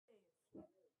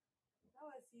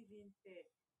receiving pay.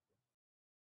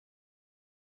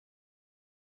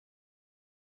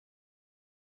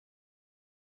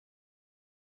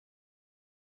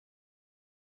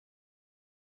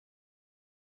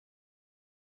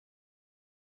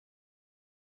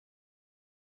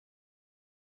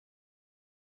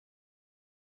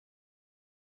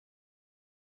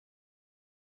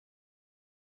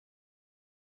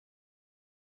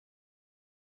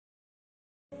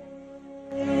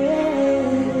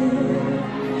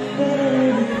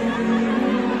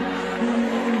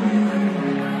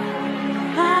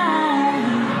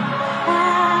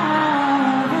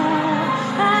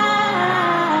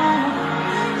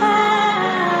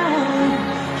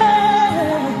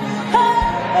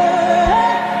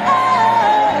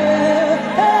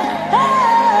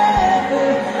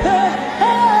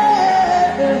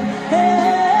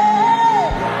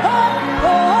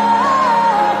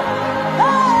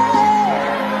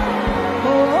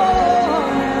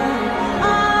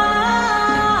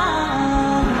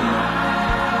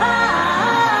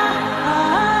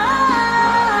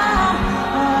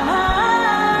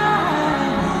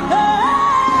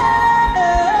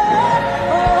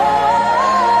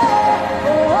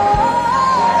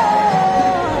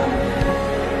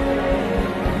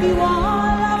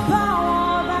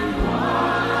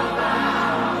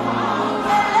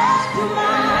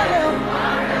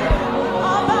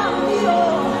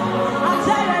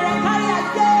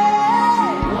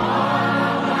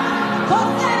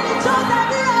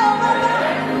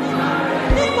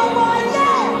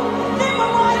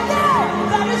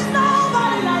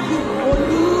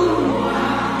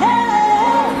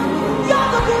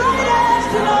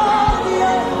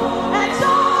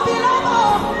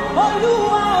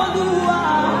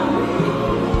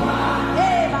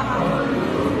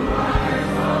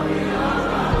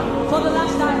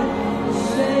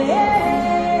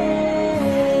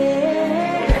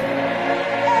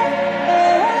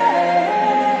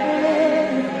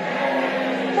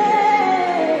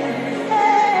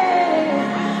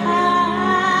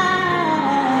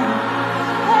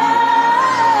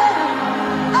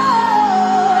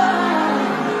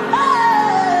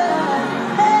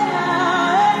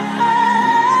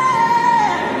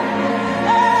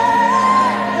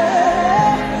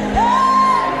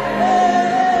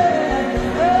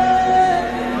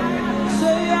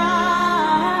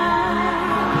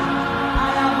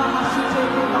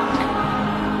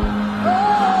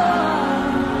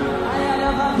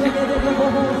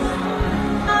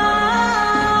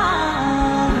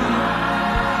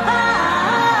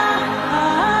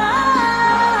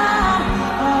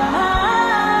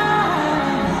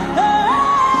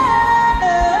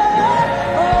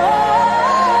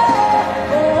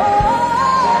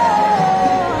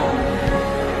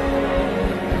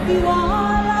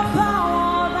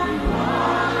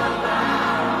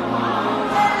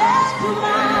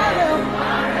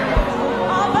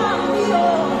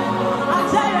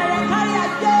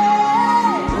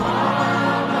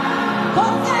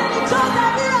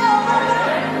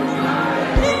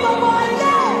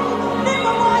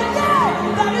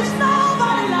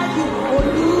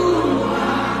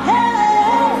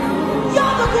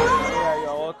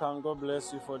 God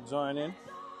bless you for joining.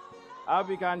 I hope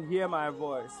you can hear my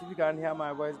voice. If you can hear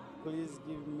my voice, please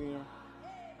give me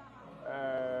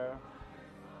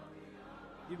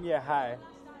a hi.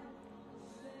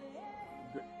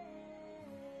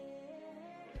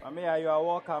 Amia, you are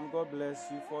welcome. God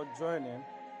bless you for joining.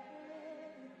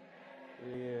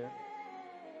 Yeah.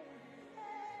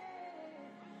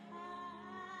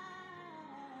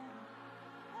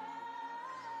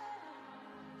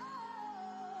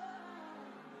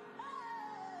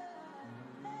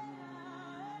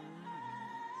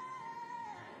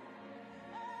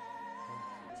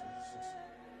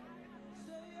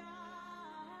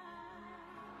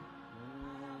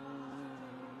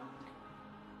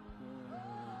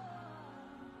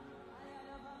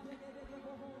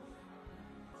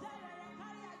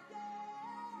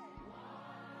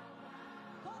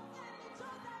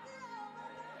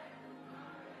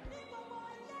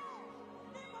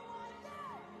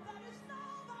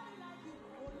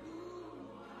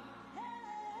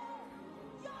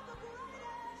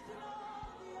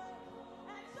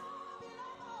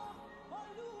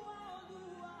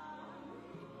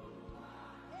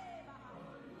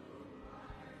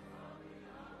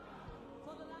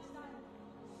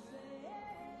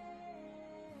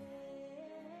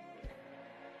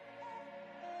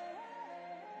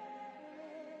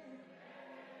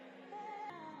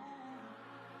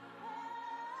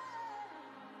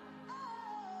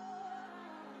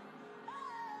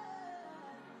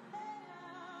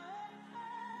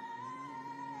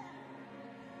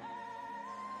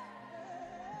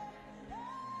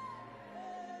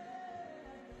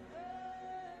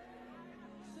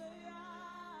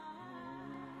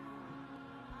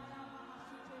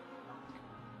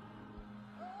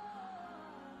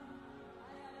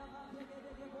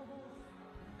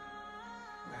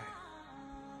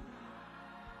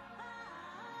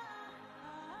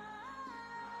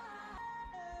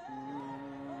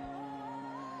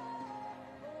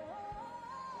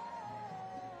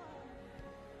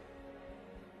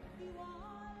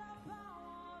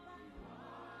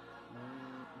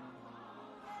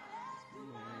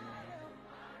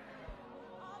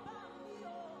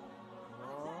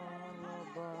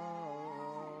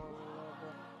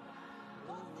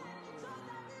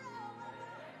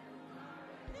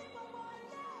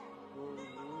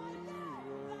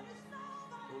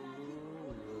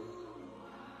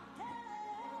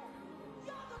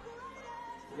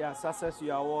 Yeah, Success,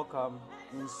 you are welcome.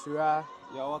 Insura,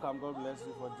 you are welcome. God bless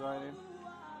you for joining.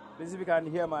 Please, if you can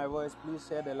hear my voice, please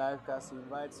share the live cast.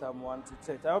 Invite someone to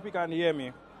chat. I hope you can hear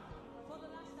me.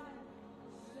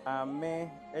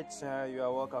 Ame, you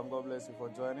are welcome. God bless you for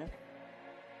joining.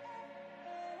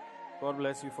 God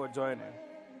bless you for joining.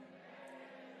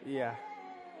 Yeah.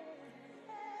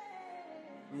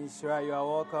 Insura, you are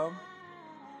welcome.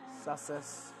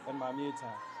 Success and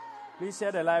Mamita. Please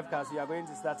share the live cast. We are going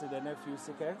to start in the next few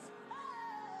seconds.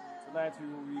 Tonight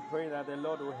we pray that the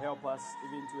Lord will help us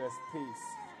even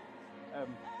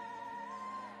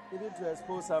to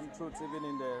expose some truths even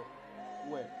in the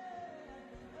word.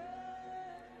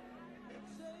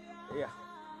 Yeah.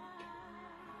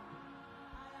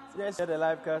 So let's share the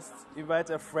live cast.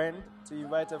 Invite a friend to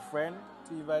invite a friend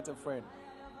to invite a friend.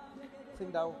 I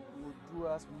think that will do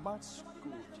us much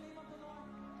good.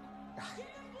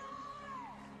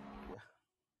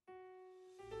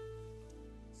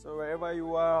 So wherever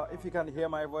you are, if you can hear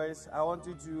my voice, I want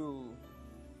you to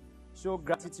show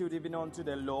gratitude even unto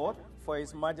the Lord for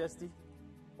His majesty,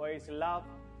 for His love.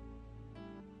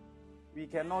 We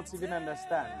cannot even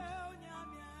understand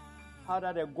how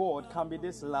that a God can be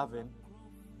this loving,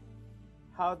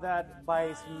 how that by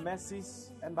His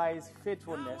mercies and by His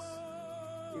faithfulness,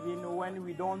 even when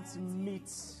we don't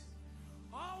meet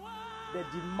the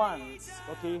demands,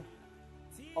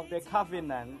 of the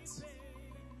covenant,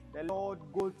 the Lord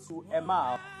goes to a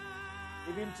mile,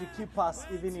 even to keep us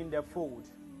even in the fold.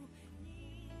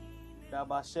 The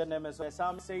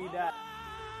Psalm say that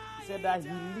He said that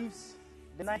He leaves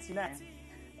the 99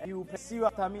 and He will pursue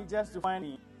after me just to find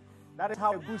me. That is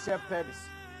how a good shepherd is.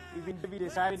 Even David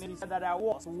described it, he said that I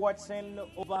was watching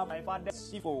over my father's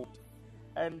sheepfold,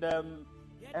 and a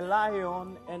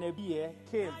lion and a bear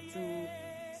came to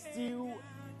steal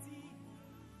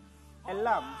a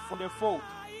lamb from the fold.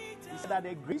 He said that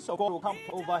the grace of God will come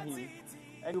over him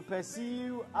and to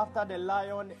pursue after the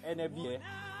lion and the bear.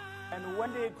 And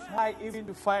when they try even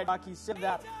to fight back, He said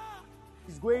that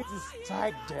He's going to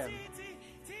strike them.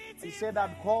 He said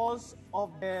that because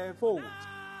of the fold,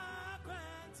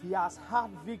 He has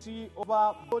had victory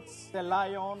over both the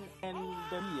lion and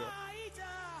the bear.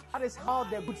 That is how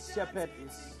the good shepherd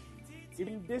is.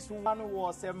 Even this one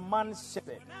was a man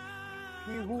shepherd.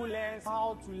 He who learns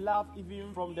how to love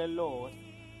even from the Lord.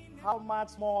 How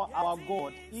much more our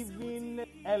God, even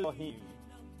Elohim.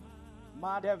 The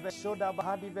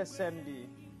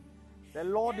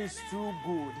Lord is too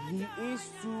good. He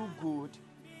is too good.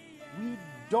 We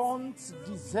don't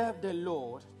deserve the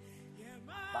Lord,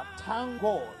 but thank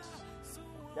God.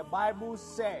 The Bible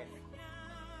said,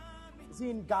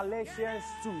 in Galatians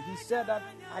 2, He said that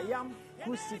I am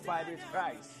crucified with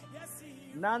Christ.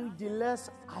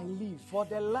 Nonetheless, I live. For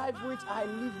the life which I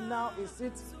live now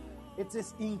it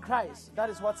is in Christ. That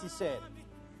is what He said.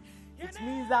 It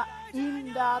means that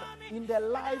in the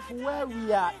life where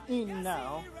we are in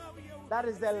now, that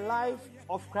is the life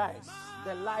of Christ,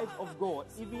 the life of God,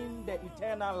 even the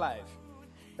eternal life,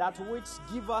 that which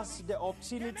give us the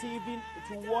opportunity even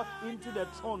to walk into the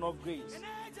throne of grace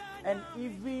and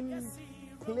even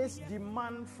place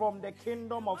demand from the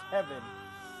kingdom of heaven.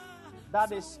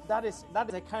 That is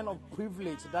a kind of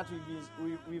privilege that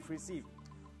we've received.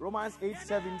 Romans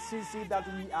 8:17 says that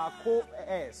we are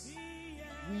co-heirs.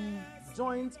 We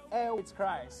joint heir with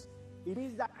Christ. It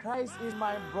means that Christ is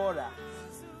my brother.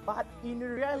 But in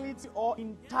reality or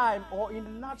in time or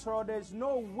in natural, there's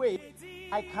no way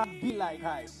I can be like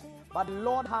Christ. But the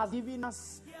Lord has given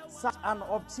us such an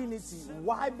opportunity.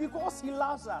 Why? Because He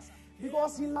loves us.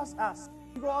 Because He loves us.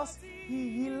 Because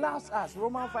He loves us.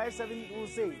 Romans 5:7 will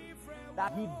say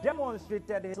that He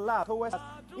demonstrated His love towards us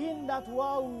in that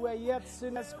while we were yet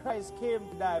sinners, Christ came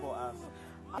to die for us.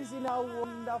 Isn't how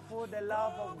wonderful the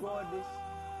love of God is?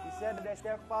 He said the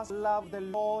steadfast love of the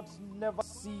Lord never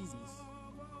ceases.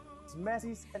 His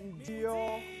mercies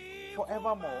endure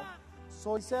forevermore.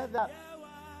 So He said that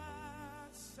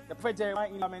the prophet Jeremiah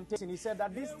in Lamentation, he said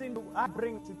that this thing I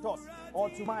bring to thought or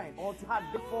to mind or to heart,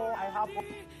 therefore I have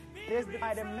this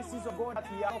by the mercies of God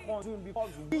that we are not consumed,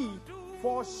 because we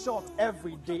fall short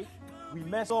every day, we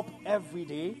mess up every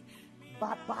day,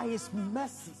 but by His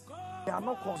mercy we are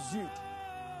not consumed.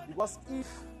 Because if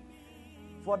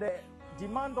for the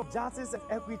demand of justice and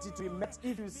equity to be met,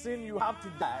 if you sin you have to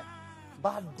die,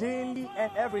 but daily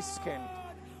and every second,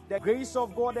 the grace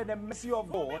of God and the mercy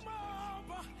of God,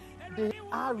 they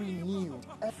are renewed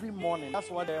every morning. That's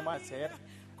what Jeremiah said.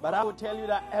 But I will tell you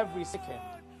that every second.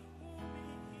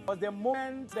 Because the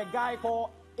moment the guy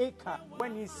called Achan,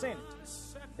 when he sinned,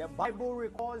 the Bible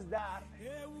records that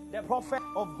the prophet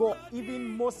of God,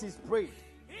 even Moses, prayed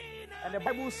And the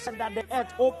Bible said that the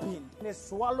earth opened and it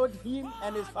swallowed him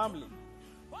and his family.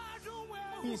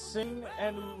 We sing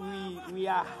and we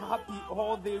are happy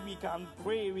all day. We can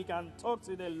pray, we can talk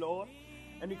to the Lord,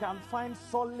 and we can find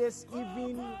solace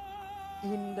even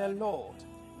in the Lord.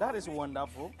 That is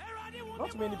wonderful.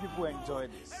 Not many people enjoy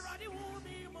this.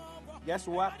 Guess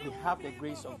what? We have the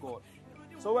grace of God.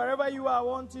 So wherever you are, I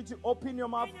want you to open your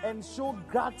mouth and show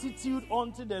gratitude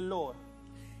unto the Lord.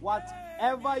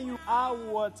 Whatever you are,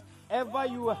 whatever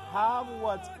you have,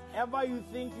 whatever you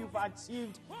think you've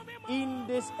achieved in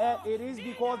this earth, it is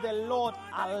because the Lord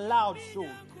allowed so.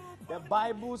 The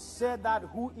Bible said that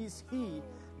who is he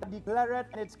that declared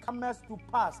and it cometh to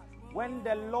pass when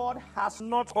the Lord has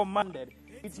not commanded.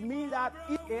 It means that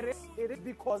it is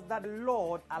because that the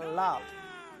Lord allowed.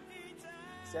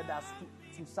 He said that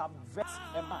to subvert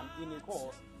a man in his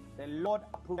cause, the Lord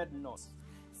approved not.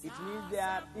 It means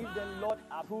that if the Lord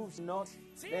approves not,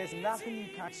 there's nothing you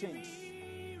can change.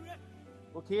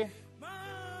 Okay?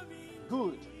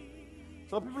 Good.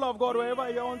 So people of God, wherever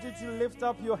you want you to lift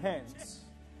up your hands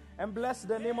and bless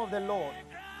the name of the Lord.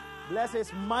 Bless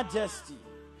his majesty.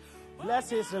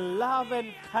 Bless his love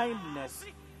and kindness.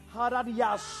 How that he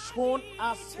has shown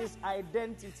us his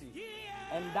identity.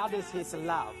 And that is his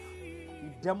love.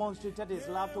 He demonstrated his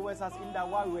love towards us in that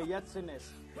while we were yet sinners.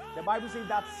 The Bible says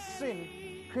that sin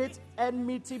creates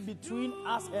enmity between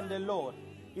us and the Lord.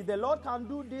 If the Lord can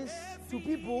do this to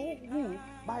people who,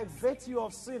 by virtue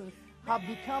of sin, have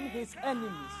become his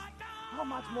enemies, how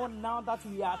much more now that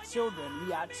we are children?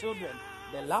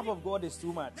 The love of God is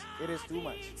too much. It is too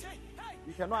much.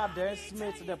 You cannot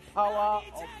underestimate the power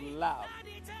of love.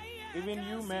 Even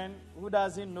you men who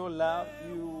doesn't know love,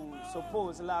 you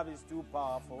suppose love is too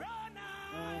powerful.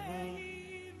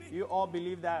 You all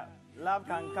believe that love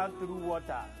can cut through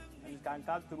water and it can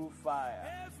cut through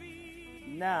fire.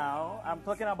 Now, I'm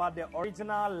talking about the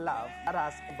original love that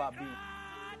has ever been.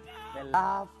 The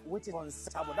love which is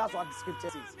unsearchable. That's what the scripture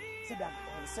says. Say that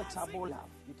unsearchable love.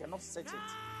 You cannot search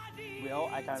it. Well,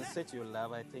 I can search your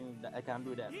love. I think that I can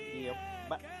do that. Yeah.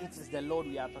 But it is the Lord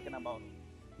we are talking about.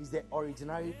 He's the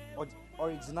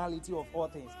originality of all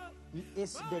things. He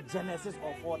is the genesis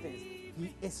of all things.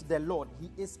 He is the Lord.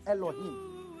 He is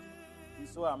Elohim.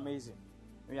 He's so amazing.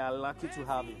 We are lucky to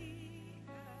have him.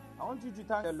 I want you to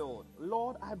thank the Lord.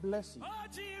 Lord, I bless you.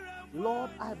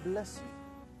 Lord, I bless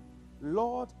you.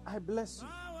 Lord, I bless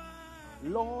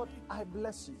you. Lord, I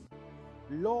bless you.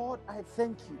 Lord, I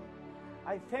thank you.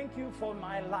 I thank you for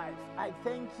my life. I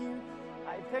thank you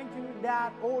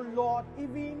that, oh Lord,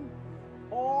 even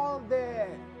all the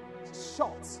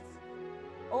shots,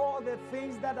 all the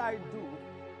things that I do,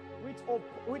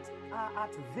 which are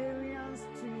at variance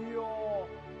to your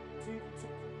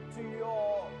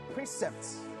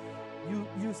precepts,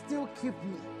 you still keep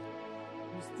me.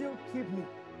 You still keep me.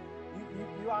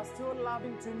 You are still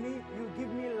loving to me. You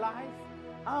give me life.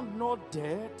 I'm not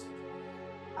dead.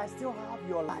 I still have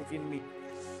your life in me.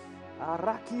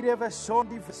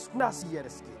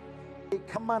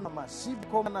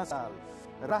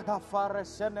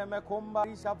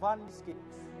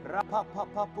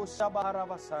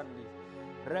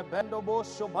 Rebendo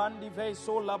bosho bandi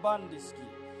veso labandiski.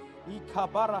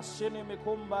 Ikabara shene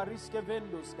mekomba riske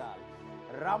venduskal.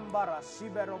 Rambara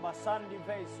shibero basandi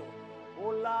veso.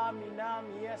 Ola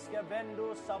minami eske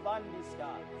vendo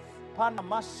savandiskal. Pana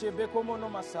mashe bekomono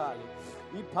masali.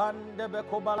 Ipande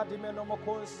bekobala dimeno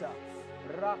mokonsa.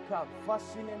 Raka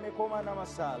fascine mekoma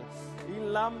namasal.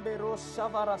 Ilambe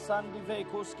roshavara sandi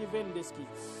veikoski vendiski.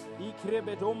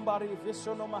 Ikrebe dombari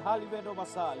vesono mahali vedo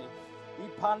basali.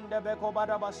 Ipande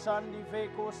bekobada basandi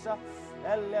vekosa.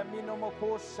 Elle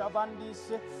minomokosha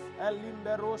vandis.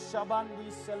 Elimbero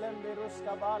shabandis. Elemberos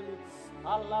cavalli.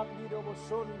 Alambido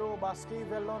bosondo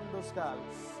baskive londoskal.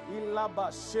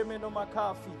 Ilaba shemeno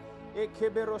makafi.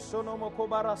 Ekebero sono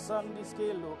mokobara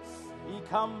sandiskelo.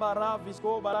 Ikambara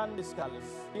visko balandiskal.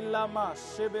 Ilama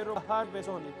shebero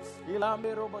harvesoni.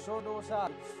 Ilambero bosodo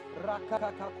sal.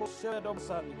 Rakaka koshedo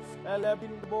sani.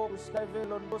 Elebinbo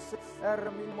skavelondos.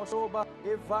 Ermin mosoba.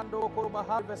 Evando koba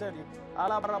harveseni.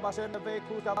 Alabarabasene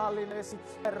veku kabalinesi.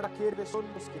 Errakirve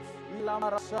sonduski. Ilama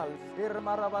rasal.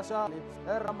 Irmarabasali.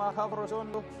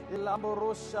 Ermakavrosondo.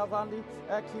 Ilamboro shavandi.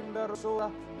 Ekimbero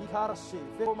sola. Iharshi.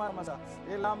 Fekomamasa.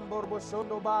 Ilambor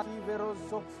bosondo baki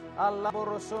veroso.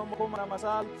 Alaborosomo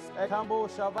komamasal. Ekambo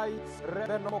shavai.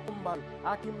 Rebeno kumbal.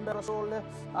 Akimbero sole.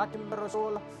 Akimbero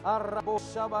sola. Arabo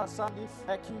shavai. Sandi,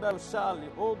 Akimbel Shali,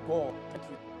 oh God, thank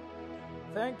you.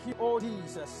 Thank you, oh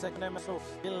Jesus. Seknemeso,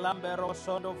 Ilambero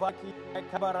Sondovaki,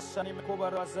 Ekabarasani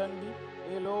Mekobarazandi,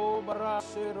 Elo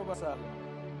Barashero Basali,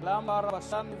 Lambara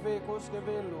Basani Vekos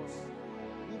Kevelos,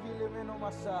 Limeno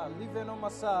Masali, Liveno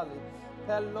Masali,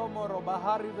 Pelomoro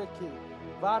Bahari Veki,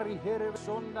 Vari Here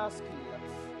Sondaskila,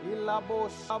 Ilabo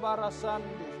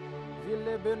Shabarasandi,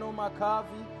 Vilebeno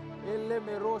Makavi,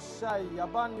 Elemeroshai,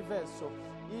 Abani Veso,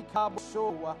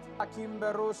 Ikaboshowa,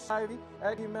 Akimberosai,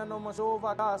 Egimeno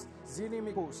Mosova Gas,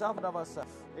 Zinimiku, Savdavasa,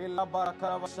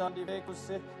 Elabarakaravashandi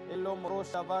Vekuse,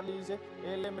 Elomrosha Valise,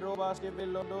 Elemrobas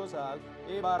Velondozal,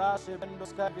 Ebarashe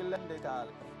Vendoska Vilendekal,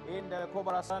 in the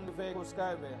Kobrasan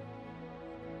Veguskave.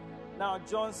 Now,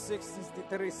 John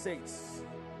 6:63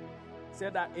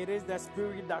 said that it is the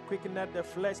spirit that quickeneth, the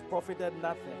flesh profited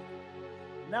nothing.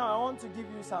 Now, I want to give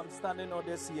you some standing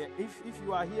orders here. If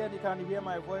you are here and you can hear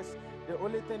my voice, the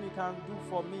only thing you can do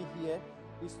for me here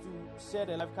is to share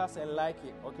the live cast and like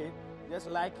it, okay? Just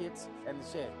like it and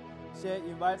share. Share,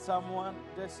 invite someone,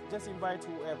 just invite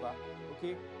whoever,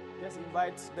 okay? Just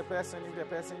invite the person. If the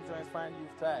person joins, fine,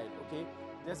 you've tried, okay?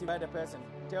 Just invite the person.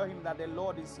 Tell him that the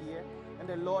Lord is here and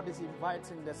the Lord is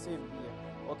inviting the same here,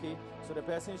 okay? So the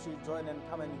person should join and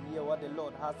come and hear what the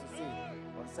Lord has to say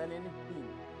concerning him,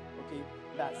 okay?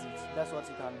 That's it. That's what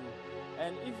you can do.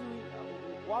 And if you,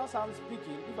 whilst I'm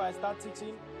speaking, if I start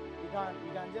teaching, you can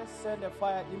just send a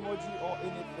fire emoji or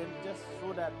anything, just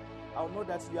so that I'll know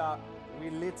that you are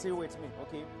relating with me,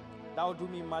 okay? That will do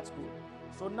me much good.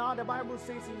 So now the Bible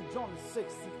says in John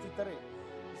 6:63, it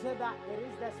said that it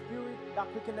is the spirit that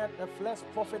quickeneth, the flesh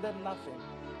profited nothing.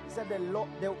 He said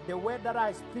the word that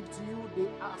I speak to you, they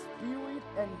are spirit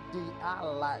and they are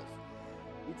life.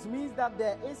 It means that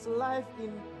there is life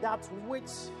in that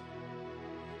which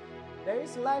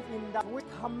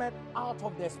cometh out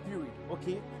of the spirit,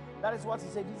 okay? That is what he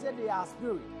said. He said they are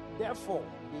spirit, therefore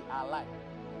they are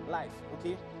life,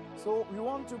 okay? So we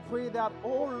want to pray that,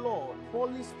 oh Lord,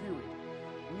 Holy Spirit,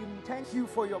 we thank you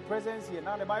for your presence here.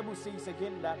 Now the Bible says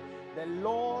again that the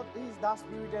Lord is that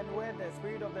spirit, and where the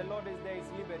spirit of the Lord is, there is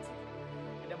liberty.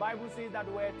 And the Bible says that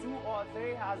where 2 or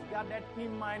 3 has gathered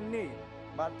in my name,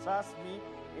 but trust me,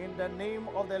 in the name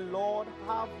of the Lord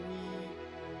have we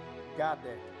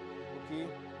gathered. Okay?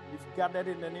 We've gathered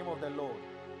in the name of the Lord.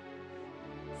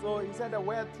 So he said that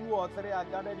where 2 or 3 are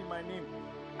gathered in my name,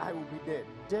 I will be there.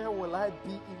 There will I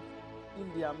be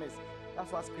in their midst.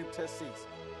 That's what scripture says.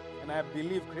 And I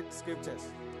believe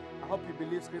scriptures. I hope you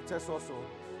believe scriptures also.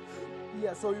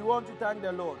 Yeah, so we want to thank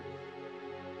the Lord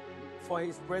for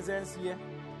his presence here.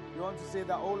 We want to say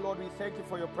that, oh Lord, we thank you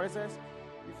for your presence.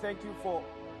 We thank you for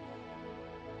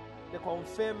the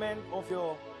conferment of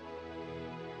your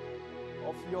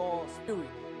spirit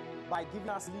by giving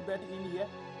us liberty in here,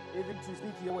 even to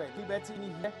speak your word, liberty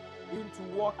in here, even to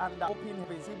walk under open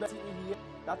heavens, liberty in here,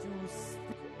 that you will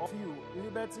speak of you,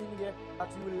 liberty in here,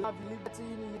 that you will love, liberty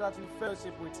in here, that you will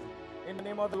fellowship with you. In the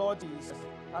name of the Lord Jesus,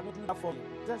 and do that for me.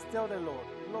 Just tell the Lord,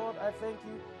 Lord, I thank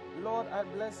you. Lord, I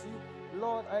bless you.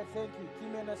 Lord, I thank you.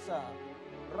 Kimenesa,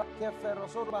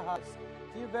 Rakeferosorbahas,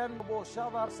 Kivenbo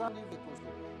Shavar Sandivikus.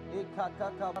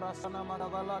 Ekaka barasana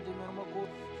madavala di mermoko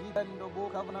hidendo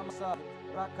boka vanamasa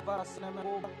rakavasana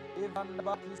meko evan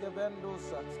bakis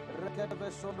vendosa rekebe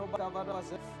sondo bakavadas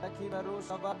akimeru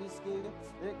savadiske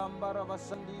ekambara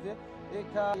vasandive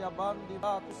ekaya bandi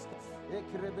bakus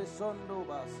ekrebe sondo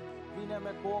bas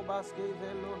vinemeko baske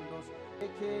velondos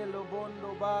ekelo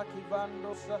bondo baki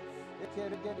vandosa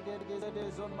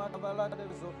ekergedgedgede zon madavala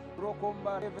dezo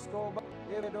rokomba reveskoba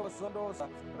evedo sondosa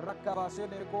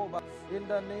rakavasene koba. In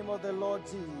the name of the Lord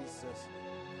Jesus.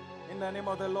 In the name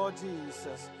of the Lord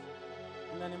Jesus.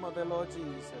 In the name of the Lord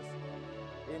Jesus.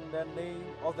 In the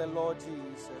name of the Lord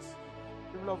Jesus.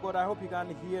 People of God, I hope you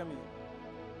can hear me.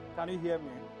 Can you hear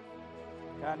me?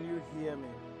 Can you hear me?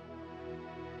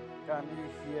 Can you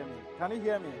hear me? Can you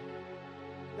hear me?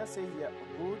 Just say here.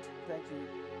 Good. Thank you.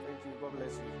 Thank you. God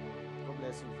bless you. God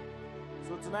bless you.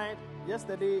 So tonight,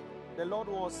 yesterday, the Lord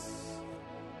was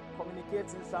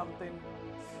communicating something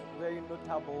very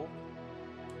notable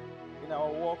in our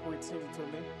walk with him to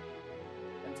me.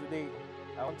 And today,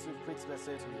 I want to preach the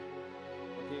same to you.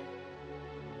 Okay?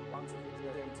 I want to preach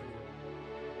the same to you.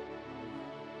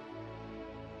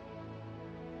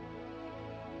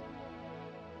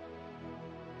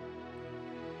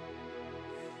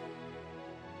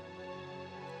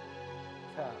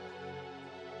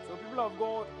 So people of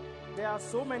God, there are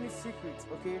so many secrets,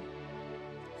 okay?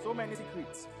 So many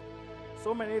secrets.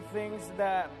 So many things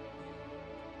that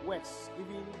works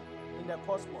even in the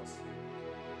cosmos,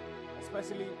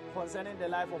 especially concerning the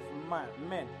life of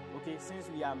men. Okay, since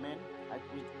we are men,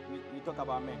 we talk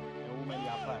about men and women. We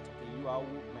are part. Okay, you are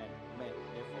men,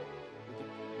 therefore. Okay,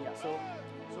 yeah. So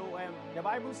the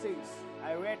Bible says,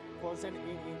 I read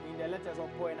concerning in the letters of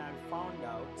Paul, and I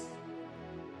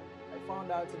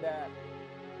found out that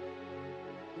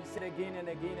He said again and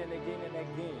again and again and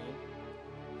again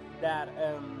that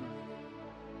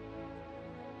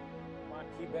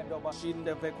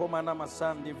vekomana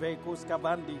masandi vekos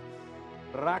kavandi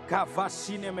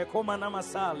rakavashine mekomana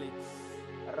masali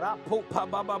rapo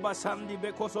pababa basandi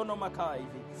bekosono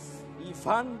makaivi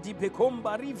ifandi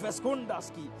bekomba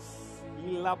riveskundaski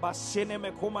ilabashene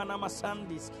mekomana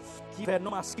masandis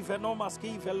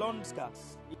kivenomaski velonska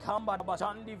ikamba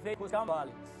bashandi vekos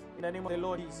kambali. In the name of the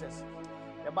Lord Jesus.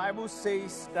 The Bible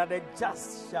says that the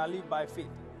just shall live by faith.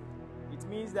 It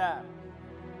means that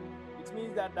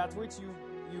that which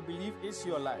you believe is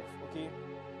your life, okay?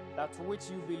 That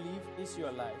which you believe is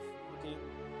your life, okay?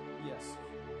 Yes.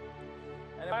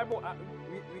 And the Bible,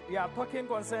 we are talking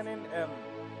concerning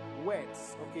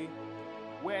words, okay?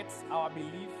 Words, our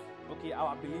belief, okay?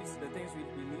 Our beliefs, the things we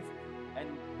believe,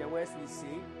 and the words we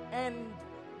say, and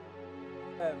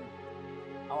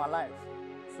our life.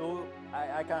 So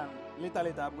I can later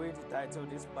I'm going to title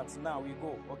this, but now we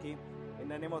go, okay? In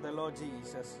the name of the Lord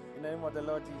Jesus. In the name of the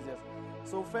Lord Jesus.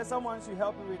 So first, someone should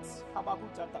help me with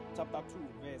Habakkuk chapter 2,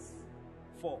 verse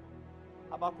 4.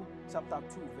 Habakkuk chapter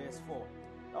 2, verse 4.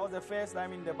 That was the first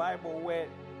time in the Bible where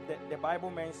the Bible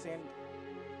mentioned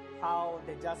how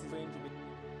the just is going to be.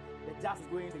 The just is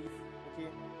going to live, okay?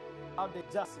 How the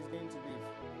just is going to live.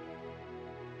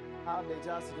 How the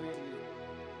just is going to live.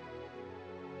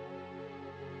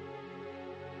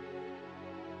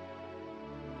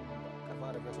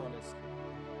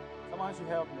 Someone should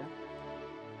help me.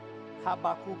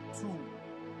 Habakkuk 2,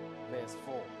 verse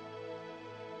 4.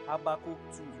 Habakkuk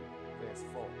 2, verse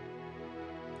 4.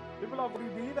 People of God, we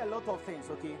believe a lot of things,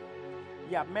 okay?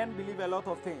 Yeah, men believe a lot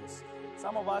of things.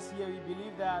 Some of us here, we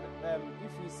believe that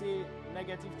if we say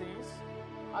negative things,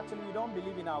 actually we don't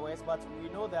believe in our words, but we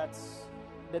know that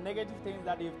the negative things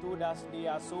that they've told us, they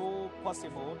are so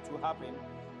possible to happen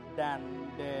than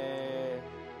the...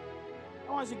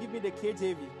 I want you to give me the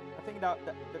KJV. I think that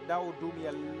will do me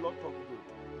a lot of good.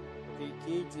 Okay,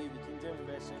 KJV, King James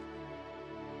Version.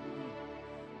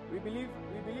 We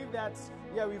believe that,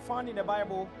 yeah, we found in the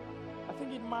Bible, I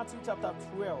think in Matthew chapter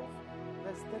 12,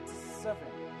 verse 37.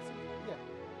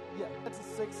 Yeah,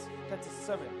 36,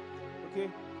 37. Okay?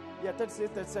 Yeah,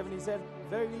 36, 37. He said,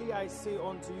 "Verily I say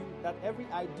unto you, that every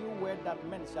ideal word that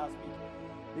men shall speak,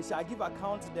 they shall give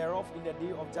account thereof in the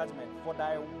day of judgment. For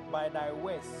by thy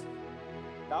words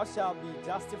thou shalt be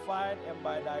justified, and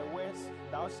by thy words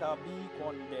thou shalt be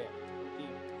condemned." Okay.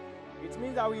 It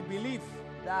means that we believe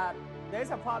that there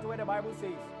is a part where the Bible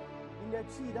says, in the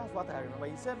tree, that's what I remember.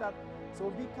 He said that, so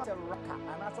be cast a raka,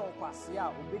 and that's all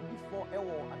before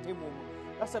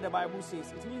that's what the Bible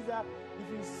says. It means that if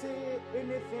you say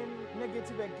anything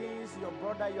negative against your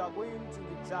brother, you are going to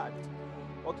be judged.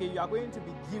 Okay, you are going to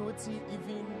be guilty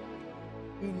even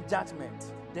in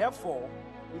judgment. Therefore,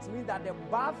 it means that the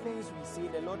bad things we say,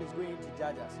 the Lord is going to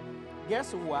judge us.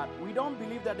 Guess what? We don't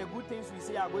believe that the good things we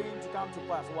say are going to come to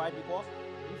pass. Why? Because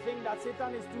we think that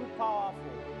Satan is too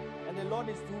powerful and the Lord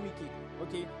is too wicked.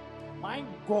 Okay? My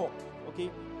God.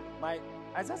 Okay?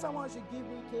 I said someone should give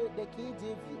me the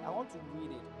KJV. I want to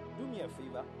read it. Do me a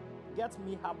favor. Get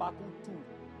me Habakkuk 2,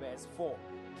 verse 4.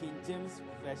 King James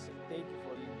Version. Thank you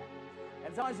for reading.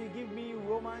 And someone should give me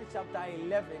Romans chapter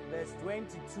 11, verse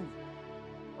 22.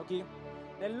 Okay?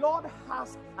 The Lord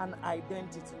has an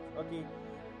identity, okay?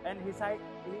 And his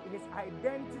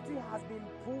identity has been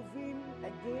proven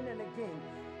again and again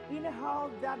in how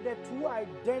that the two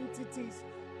identities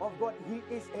of God,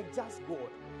 he is a just God,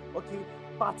 okay?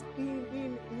 But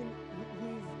he's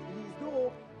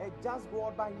though a just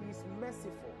God, but he is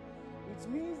merciful. Which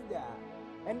means that,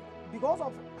 and because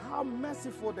of how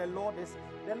merciful the Lord is,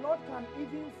 the Lord can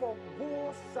even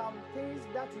forgo some things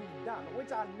that you've done,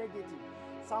 which are negative.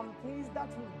 Some things that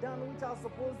you've done which are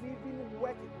supposed to even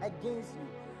work against you.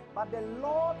 But the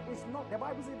Lord is not, the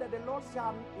Bible says that the Lord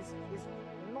is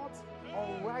not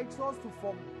unrighteous to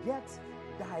forget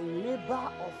thy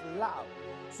labor of love.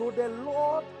 So the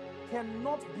Lord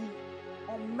cannot be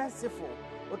unmerciful,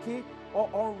 okay, or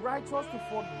unrighteous to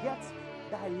forget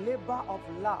thy labor of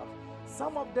love.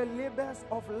 Some of the labors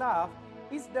of love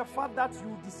is the fact that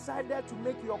you decided to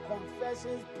make your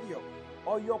confessions pure,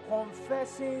 or your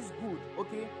confessions good,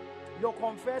 okay? Your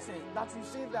confession that you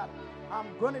say that I'm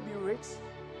going to be rich,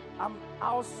 I'm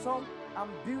awesome, I'm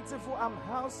beautiful, I'm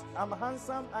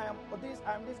handsome, I am this,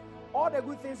 I'm this. All the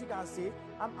good things you can say.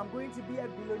 I'm going to be a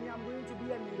billionaire, I'm going to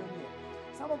be a millionaire.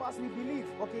 Some of us, we believe,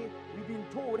 okay, we've been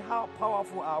told how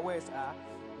powerful our words are.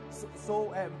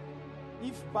 So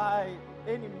if by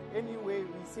any way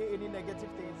we say any negative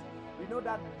things, we know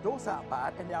that those are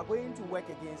bad and they are going to work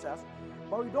against us.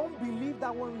 But we don't believe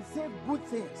that when we say good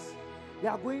things, They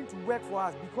are going to work for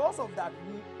us. Because of that,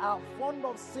 we are fond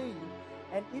of saying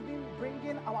and even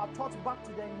bringing our thoughts back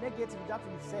to the negative that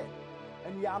we said.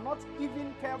 And we are not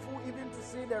even careful even to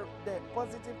say the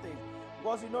positive things.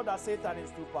 Because you know that Satan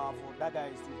is too powerful. That guy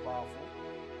is too powerful.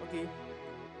 Okay?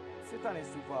 Satan is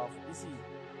too powerful. You see,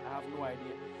 I have no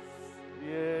idea.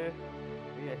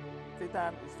 Yeah.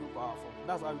 Satan is too powerful.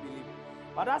 That's what we believe.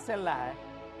 But that's a lie.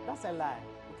 That's a lie.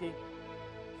 Okay?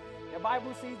 The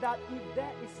Bible says that if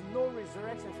there is no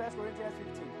resurrection, 1 Corinthians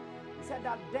 15, he said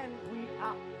that then we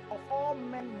are of all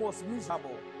men most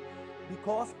miserable.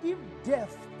 Because if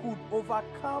death could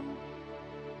overcome,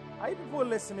 are you people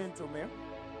listening to me?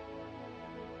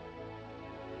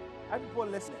 Are you people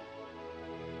listening?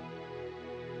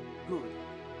 Good.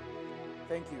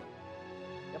 Thank you.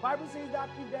 The Bible says that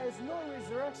if there is no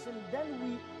resurrection, then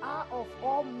we are of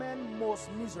all men most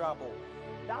miserable.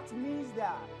 That means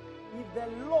that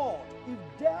if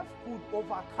death could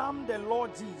overcome the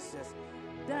Lord Jesus,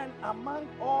 then among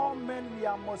all men we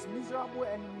are most miserable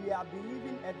and we are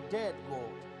believing a dead God.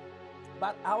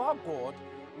 But our God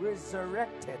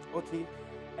resurrected, okay,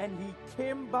 and he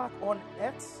came back on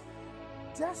earth.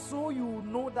 Just so you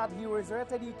know that he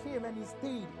resurrected, he came and he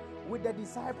stayed with the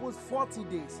disciples 40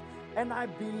 days. And I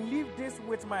believe this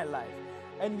with my life.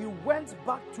 And he went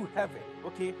back to heaven,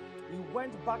 okay? He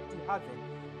went back to heaven,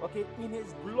 okay, in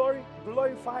his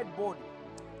glorified body.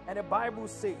 And the Bible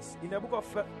says in the book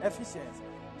of Ephesians,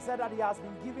 it said that he has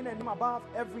been given a name above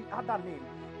every other name,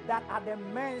 that at the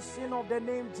mention of the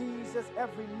name Jesus,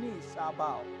 every knee shall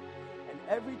bow, and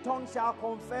every tongue shall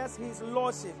confess his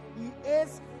lordship. He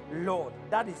is Lord.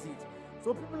 That is it.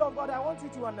 So, people of God, I want you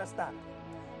to understand.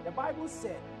 The Bible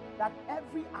said that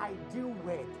every ideal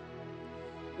word,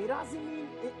 it doesn't mean,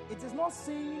 it is not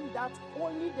saying that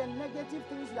only the negative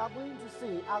things you are going to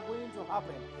say are going to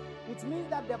happen. It means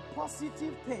that the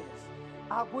positive things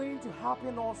are going to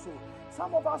happen also.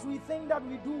 Some of us, we think that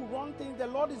we do wrong things, the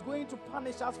Lord is going to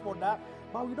punish us for that,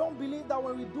 but we don't believe that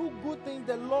when we do good things,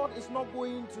 the Lord is not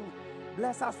going to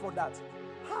bless us for that.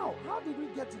 How did we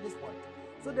get to this point?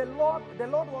 So the Lord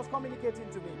was communicating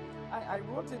to me. I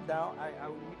wrote it down. I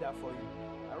will read that for you.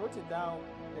 I wrote it down,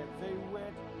 the very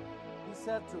word he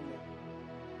said to me.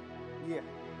 Yeah.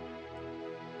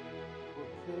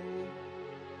 Okay.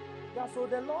 Yeah, so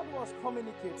the Lord was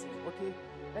communicating, okay?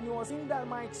 And he was saying that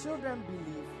my children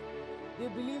believe. They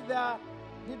believe that,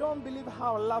 they don't believe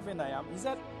how loving I am. He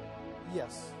said,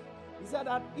 yes. He said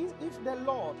that if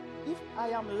I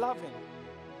am loving,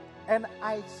 and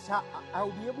I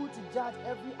will be able to judge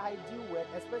every ideal word,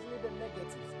 especially the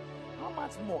negatives. How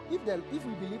much more, if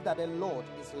we believe that the Lord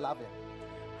is loving,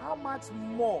 how much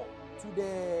more to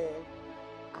the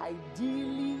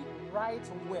ideally right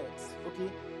words,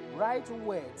 okay? Right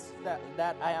words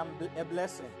that I am a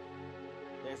blessing.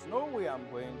 There's no way I'm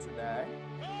going to die.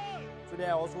 Today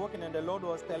I was walking and the Lord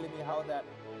was telling me how that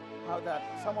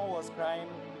someone was crying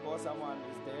because someone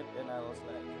is dead, and I was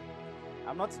like,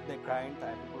 I'm not the crying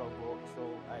type, people of God, so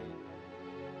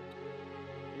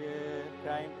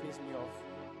crying pissed me off.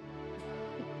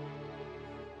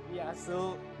 Yeah,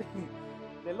 so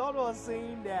the Lord was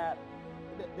saying that,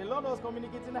 the Lord was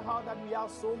communicating how that we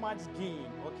have so much gain,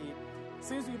 okay?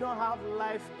 Since we don't have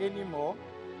life anymore,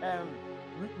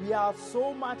 we are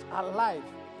so much alive,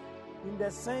 in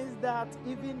the sense that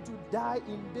even to die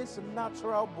in this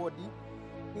natural body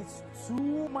is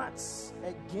too much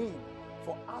a gain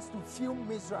for us to feel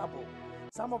miserable.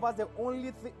 Some of us, the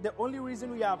only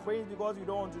reason we are praying is because we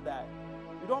don't want to die.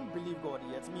 We don't believe God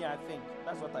yet. Me, I think.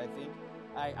 That's what I think.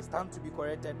 I stand to be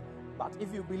corrected. But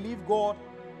if you believe God,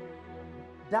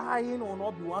 dying will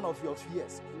not be one of your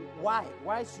fears. Why?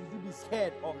 Why should you be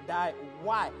scared of dying?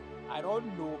 Why? I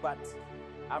don't know, but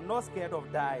I'm not scared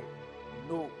of dying.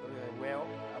 No,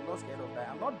 I'm not scared of dying.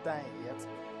 I'm not dying yet,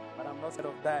 but I'm not scared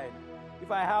of dying.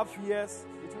 If I have fears,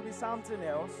 it will be something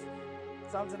else.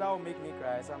 Something that will make me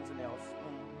cry, something else.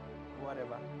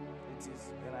 Whatever it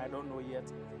is, and I don't know yet.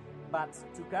 But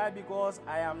to cry because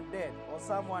I am dead or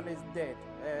someone is dead,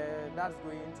 that's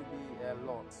going to be a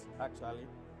lot, actually.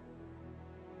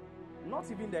 Not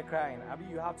even the crying. I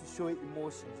mean, you have to show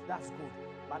emotions. That's good.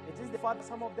 But it is the fact that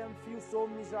some of them feel so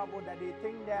miserable that they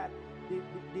think that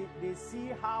they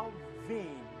see how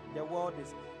vain the world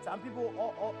is. Some people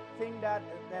all think that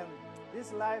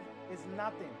this life is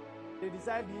nothing. They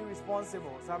decide to be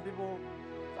irresponsible. Some people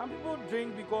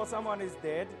drink because someone is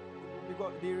dead,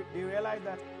 because they realize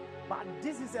that. But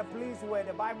this is a place where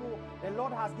the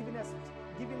Lord has given us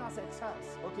a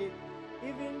chance, okay,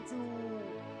 even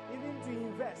to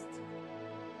invest,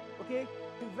 okay,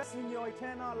 invest in your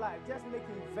eternal life. Just make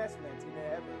investment in the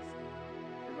heavens.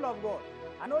 People of God,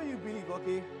 I know you believe,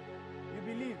 okay, you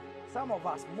believe. some of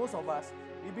us, most of us,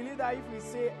 we believe that if we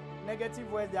say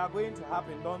negative words, they are going to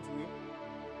happen, don't we?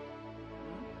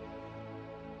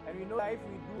 And we know that if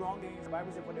we do wrong things, the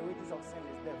Bible says for the wages of sin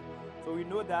is death. So we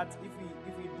know that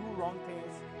if we do wrong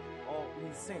things or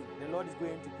we sin, the Lord is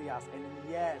going to pay us. And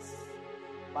yes,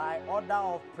 by order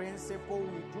of principle,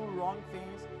 we do wrong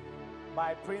things.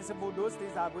 By principle, those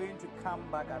things are going to come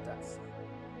back at us.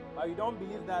 But we don't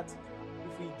believe that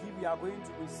if we give, we are going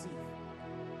to receive.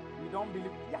 We don't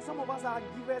believe. Yeah, some of us are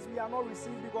givers, we are not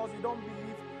receiving because we don't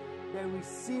believe the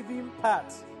receiving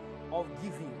part of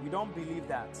giving. We don't believe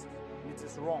that. It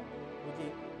is wrong.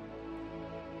 Okay?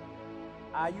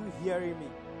 Are you hearing me?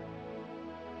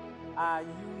 Are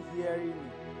you hearing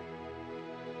me?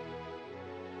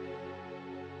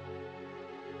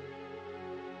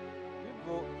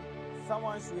 People,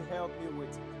 someone should help me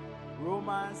with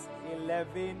Romans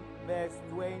 11 verse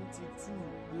 22.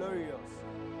 Glorious.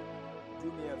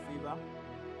 Do me a favor.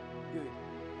 Good.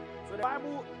 So the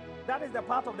Bible, that is the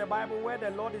part of the Bible where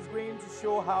the Lord is going to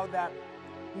show how that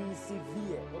He is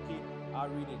severe. Okay, I'll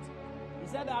read it. He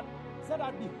said that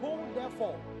behold,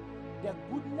 therefore, the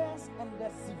goodness and the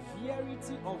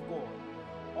severity of God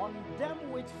on them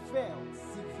which fell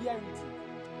severity,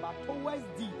 but towards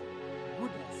thee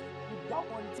goodness. If thou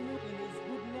continue in His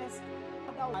goodness,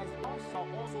 otherwise thou shalt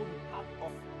also be cut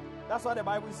off. That's what the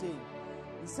Bible is saying.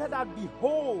 He said that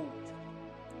behold,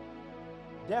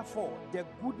 therefore, the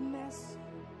goodness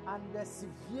and the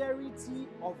severity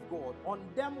of God on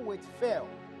them which fell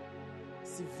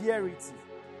severity,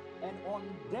 and on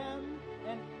them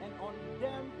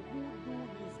who do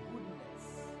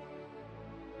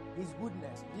His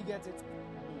goodness. Do you get it?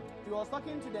 He was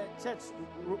talking to the church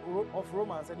of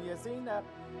Romans, and he was saying that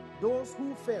those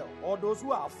who fell or those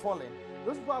who are fallen,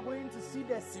 those people are going to see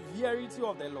the severity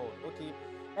of the Lord. Okay,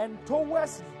 and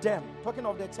towards them, talking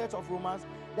of the church of Romans,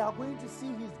 they are going to see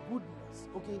His goodness.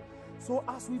 Okay, so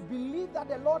as we believe that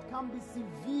the Lord can be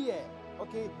severe,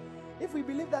 okay, if we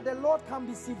believe that the Lord can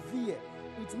be severe,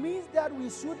 it means that we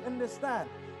should understand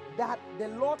that the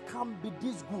Lord can be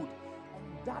this good,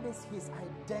 and that is His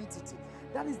identity.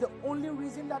 That is the only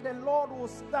reason that the Lord will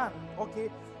stand,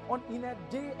 okay, in a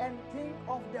day and think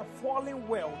of the fallen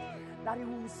world, that He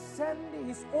will send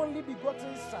His only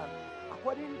begotten Son,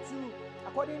 according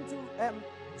to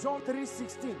John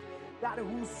 3:16, that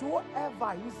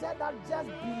whosoever, He said that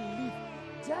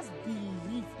just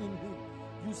believe in Him,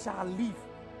 you shall live.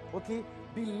 Okay,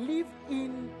 believe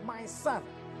in my Son,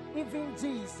 even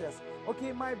Jesus.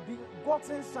 Okay, my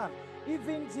begotten Son,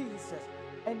 even Jesus,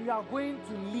 and you are going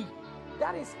to live.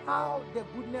 That is how the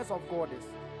goodness of God is.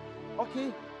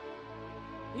 Okay,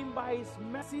 Him by His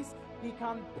mercies, He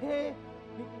can pay.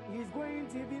 He's going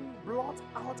to even blot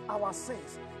out our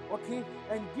sins. Okay,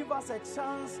 and give us a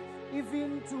chance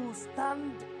even to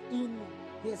stand in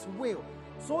His will,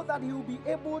 so that He will be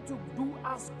able to do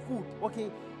us good.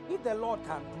 Okay, if the Lord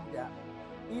can do that,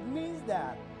 it means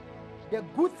that the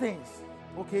good things,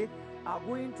 okay, are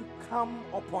going to come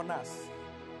upon us.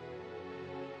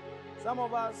 Some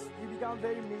of us, we become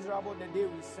very miserable the day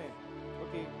we sin.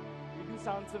 Okay, we do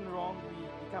something wrong,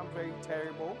 we become very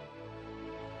terrible.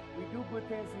 We do good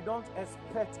things, we don't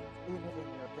expect anything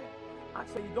in return.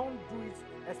 Actually, you don't do it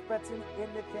expecting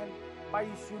anything, but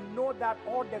you should know that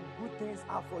all the good things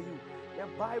are for you. The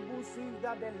Bible says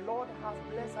that the Lord has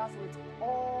blessed us with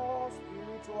all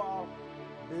spiritual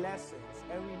blessings.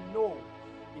 And we know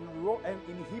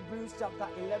in Hebrews chapter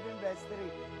 11 verse 3,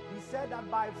 He said that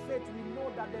by faith we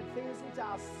know that the things which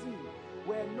are seen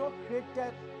were not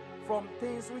created from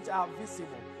things which are visible.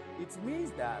 It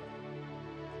means that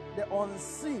the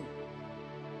unseen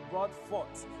brought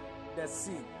forth the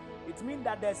seen. It means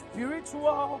that the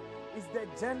spiritual is the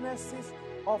genesis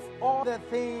of all the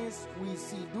things we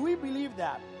see. Do we believe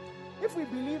that? If we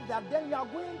believe that, then we are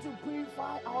going to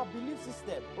purify our belief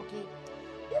system. Okay,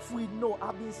 if we know,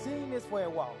 I've been saying this for a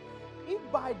while, if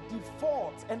by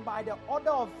default and by the order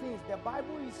of things, the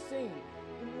Bible is saying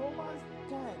in Romans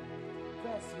 10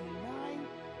 verse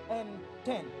 9 and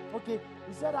 10, okay,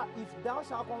 He said that if thou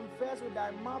shalt confess with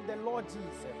thy mouth the Lord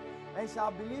Jesus, and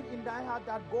shalt believe in thy heart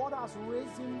that God has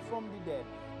raised Him from the dead,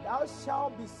 thou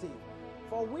shalt be saved.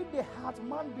 For with the heart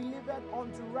man believeth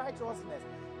unto righteousness.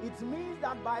 It means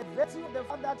that by virtue of the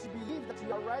fact that you believe that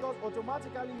you are righteous,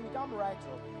 automatically you become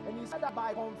righteous. And He said that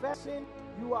by confession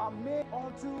you are made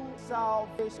unto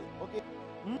salvation. Okay?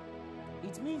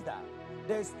 It means that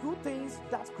there's two things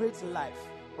that create life.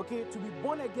 Okay? To be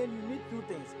born again, you need two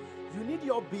things. You need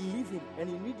your believing and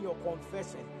you need your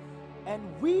confession. And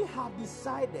we have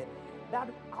decided that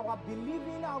our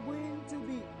believing are going to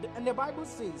be, and the Bible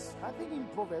says, I think in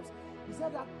Proverbs, He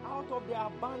said that out of the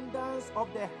abundance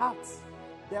of the heart,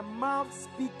 the mouth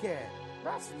speaketh.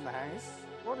 That's nice.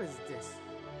 What is this?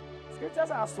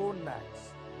 Scriptures are so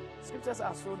nice. Scriptures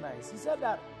are so nice. He said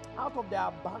that out of the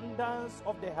abundance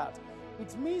of the heart.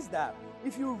 It means that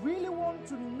if you really want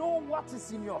to know what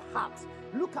is in your heart,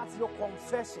 look at your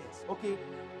confessions, okay?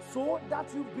 So that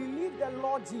you believe the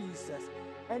Lord Jesus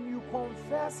and you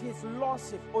confess his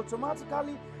lordship,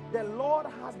 automatically the Lord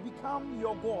has become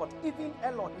your God, even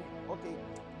Elohim, okay?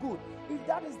 Good. If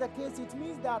that is the case, it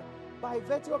means that by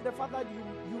virtue of the fact that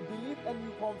you believe and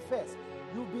you confess,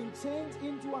 you've been changed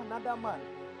into another man.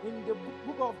 In the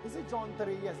book of, is it John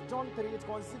 3? Yes, John 3, it's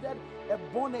considered a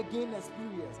born-again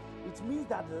experience. It means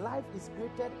that life is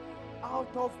created out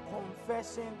of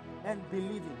confession and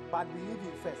believing, but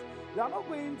believing first. You are not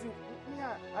going to,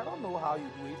 I don't know how you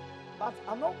do it, but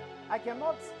I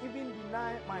cannot even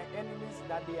deny my enemies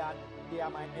that they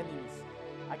are my enemies.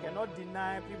 I cannot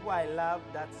deny people I love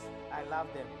that I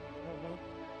love them.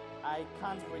 I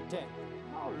can't pretend.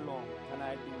 How long can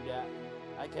I do that?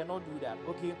 I cannot do that.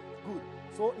 Okay, good.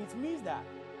 So it means that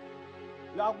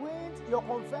your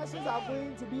confessions are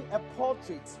going to be a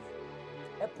portrait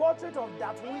of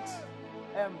that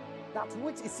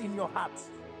which is in your heart.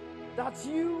 That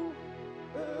you,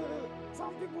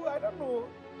 some people, I don't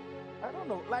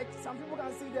know. Like some people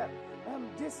can say that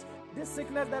this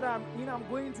sickness that I'm in, I'm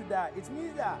going to die. It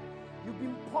means that you've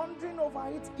been pondering over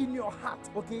it in your heart,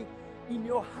 okay? In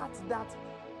your heart that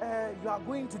you are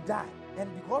going to die, and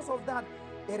because of that,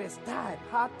 it is time,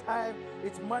 hard time,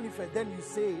 it's manifest, then you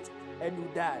say it and you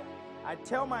die. I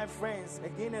tell my friends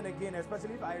again and again,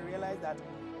 especially if I realize that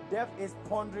death is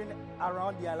pondering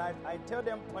around their life, I tell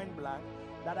them point blank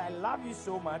that I love you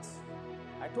so much.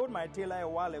 I told my tailor a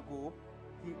while ago,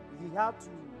 he had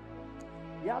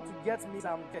to get me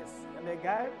some tests, and the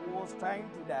guy was trying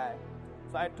to die.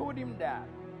 So I told him that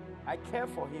I care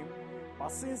for him,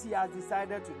 but since he has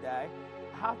decided to die,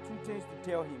 I have two things to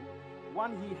tell him.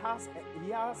 One, he has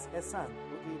a son,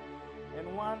 okay,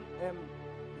 and one,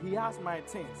 he has my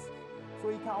things. So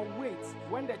he can wait.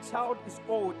 When the child is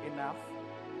old enough,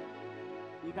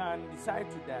 he can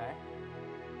decide to die.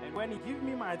 And when he gives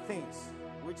me my things,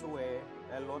 which were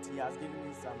a lot, he has given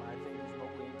me some, I think he's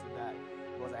not going to die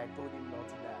because I told him not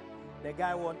to die. The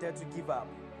guy wanted to give up.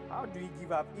 How do you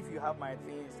give up if you have my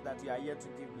things that you are yet to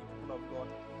give me, people of God?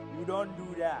 You don't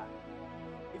do that.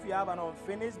 If you have an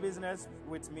unfinished business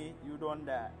with me, you don't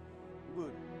die.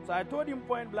 Good. So I told him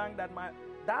point blank that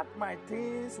my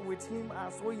things with him are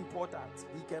so important.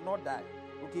 He cannot die.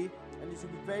 Okay? And he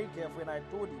should be very careful. And I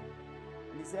told him.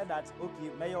 And he said that, okay,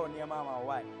 may your name my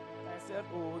wife. I said,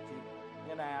 oh,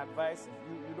 okay. And I advise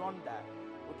him, you don't die.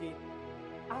 Okay?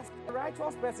 As a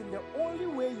righteous person, the only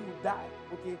way you die,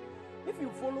 okay, if you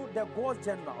follow the God's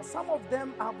general, some of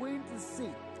them are going to see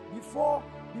before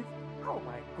oh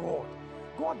my God.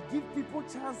 God give people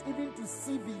chance even to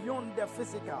see beyond the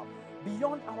physical,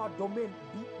 beyond our domain,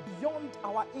 beyond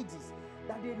our ages,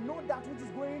 that they know that which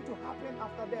is going to happen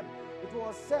after them. It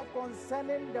was said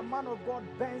concerning the man of God,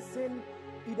 Benson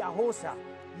Idahosa.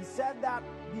 He said that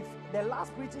the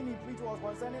last preaching he preached was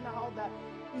concerning how that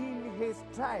in his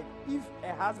tribe, if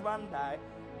a husband died,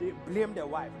 they blame the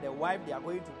wife. The wife they are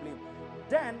going to blame.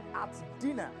 Then at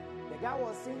dinner, the guy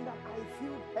was saying that I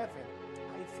feel heaven.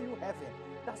 I feel heaven.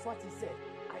 That's what he said.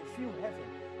 I feel heaven.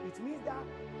 It means that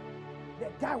the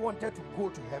guy wanted to go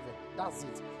to heaven. That's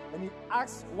it. And he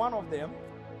asked one of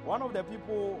the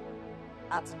people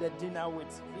at the dinner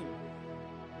with him.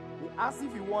 He asked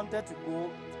if he wanted to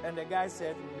go, and the guy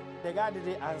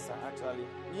didn't answer actually.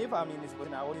 If I'm in his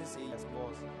position, I wouldn't say yes,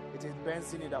 because it is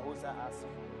Benson in the house that asked him.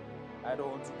 I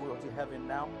don't want to go to heaven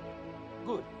now.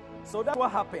 Good. So that's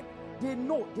what happened. They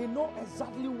know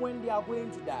exactly when they are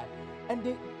going to die. And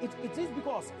it is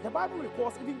because the Bible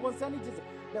records, even concerning Jesus,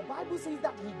 the Bible says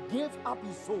that he gave up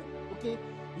his soul. Okay?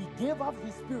 He gave up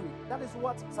his spirit. That is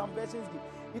what some versions give.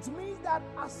 It means that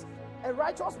as a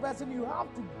righteous person, you have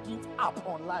to give up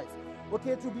on life.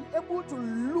 Okay? To be able to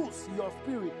lose your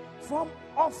spirit from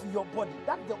off your body.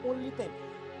 That's the only thing.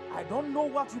 I don't know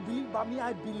what you believe, but me,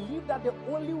 I believe that the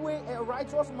only way a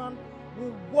righteous man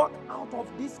will walk out of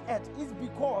this earth is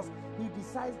because he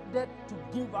decided to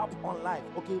give up on life.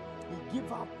 Okay, he gave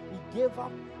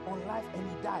up on life and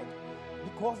he died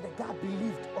because the guy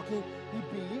believed. Okay,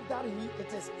 he believed that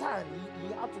it is time he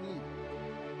had to live.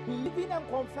 Believing and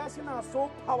confessing are so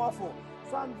powerful.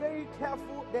 So I'm very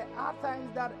careful. There are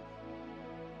times that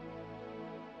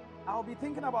I'll be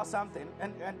thinking about something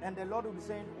and the Lord will be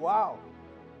saying, wow,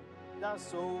 that's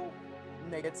so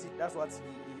negative. That's what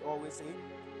he always say.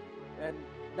 And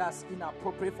that's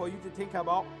inappropriate for you to think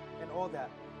about and all that.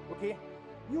 Okay?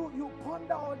 You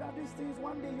ponder all that these things,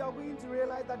 one day you are going to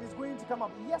realize that it's going to come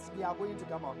up. Yes, they are going to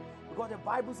come up. Because the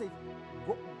Bible says,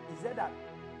 he said that,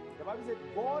 the Bible said,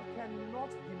 God cannot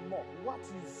be mocked. What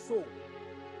you sow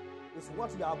is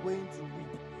what you are going to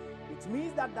reap. It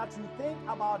means that you think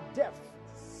about death,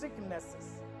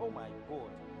 sicknesses. Oh my God.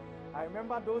 I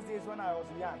remember those days when I was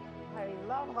young. I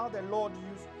love how the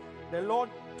Lord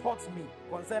taught me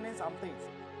concerning some things.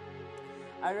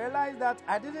 I realized that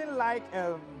I didn't like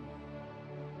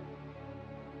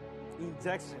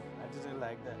injection. I didn't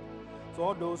like that. So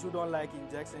all those who don't like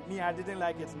injection, me, I didn't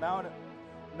like it. Now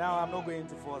I'm not going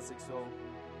to fall sick. So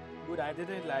good, I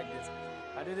didn't like it.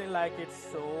 I didn't like it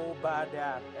so bad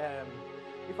that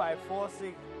if I fall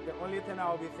sick, the only thing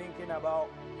I'll be thinking about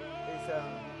is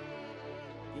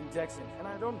injection. And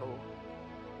I don't know.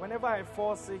 Whenever I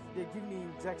fall sick, they give me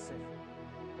injection.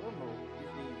 I don't know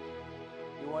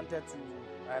if they wanted to.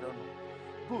 I don't know.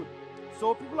 Good.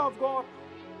 So people of God,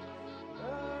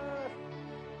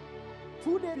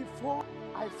 2 days before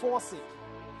I fall sick,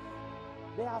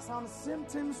 there are some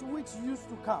symptoms which used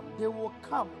to come. They will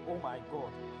come. Oh my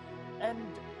God. And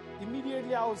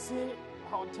immediately I'll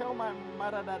tell my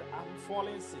mother that I'm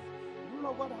falling sick. You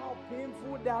know what? How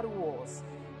painful that was.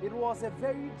 It was a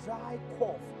very dry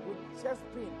cough with chest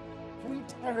pain. Very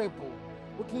terrible.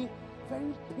 Okay?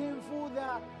 Very painful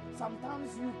that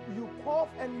sometimes you cough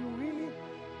and you really,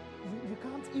 you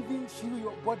can't even feel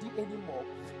your body anymore.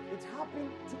 It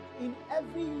happened in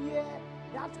every year.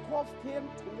 That cough came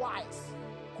twice.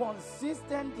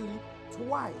 Consistently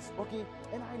twice. Okay?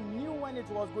 And I knew when it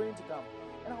was going to come.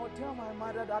 And I would tell my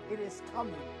mother that it is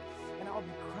coming. And I would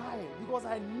be crying because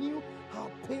I knew how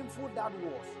painful that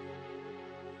was.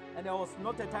 And there was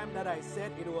not a time that I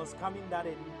said it was coming that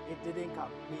it didn't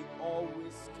come. It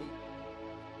always came.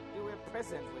 They were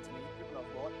present with me, people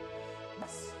of God.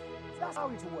 Yes, that's how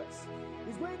it works.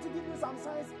 He's going to give you some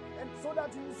signs, and so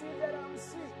that you see that I'm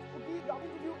sick. Okay, I'm going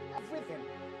to give you everything.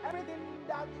 Everything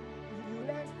that you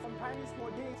learned from primary school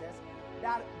days,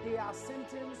 that they are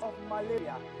symptoms of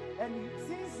malaria. And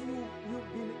since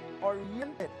you've been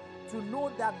oriented to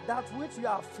know that which you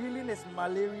are feeling is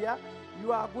malaria,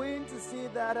 you are going to say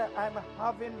that I'm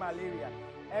having malaria.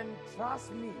 And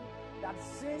trust me, that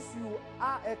since you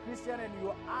are a Christian and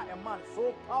you are a man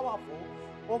so powerful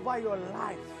over your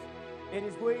life, it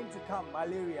is going to come,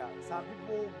 malaria. Some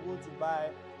people go to buy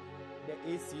the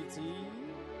ACT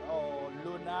or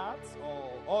Lonart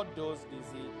or all those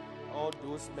disease, all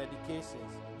those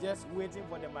medications, just waiting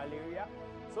for the malaria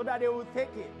so that they will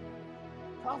take it.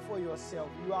 Come for yourself.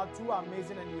 You are too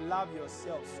amazing and you love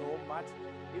yourself so much,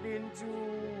 even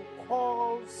to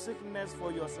call sickness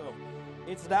for yourself.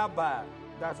 It's that bad.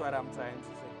 That's what I'm trying to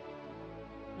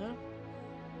say.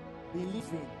 Believe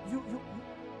in.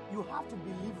 You have to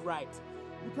believe right.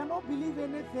 You cannot believe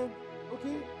anything.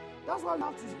 Okay? That's why we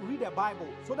have to read the Bible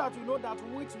so that we know that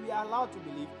which we are allowed to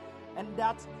believe and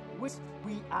that which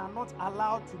we are not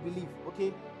allowed to believe.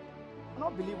 Okay?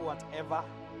 Not believe whatever.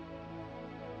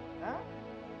 Huh?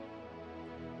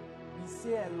 We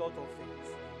say a lot of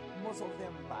things. Most of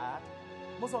them bad.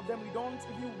 Most of them we don't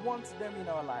even want them in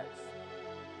our lives.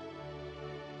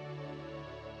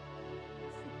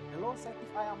 The Lord said,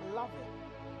 if I am loving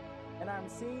and I'm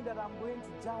saying that I'm going to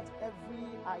judge every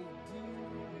ideal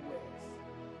ways,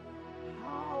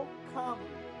 how come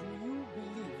do you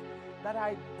believe that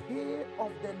I pay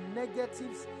of the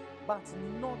negatives but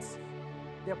not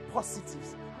the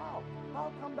positives?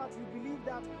 How come that you believe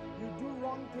that you do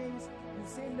wrong things, you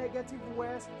say negative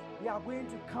words, they are going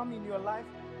to come in your life,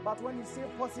 but when you say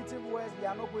positive words, they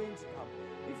are not going to come?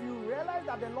 If you realize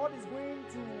that the Lord is going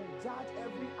to judge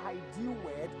every ideal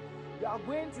word, you are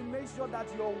going to make sure that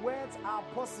your words are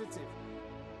positive.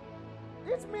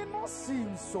 It may not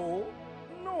seem so.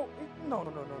 No.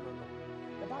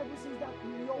 The Bible says that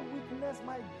in your weakness,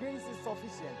 my grace is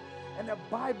sufficient. And the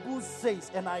Bible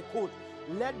says, and I quote,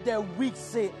 let the weak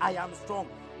say, I am strong.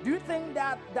 Do you think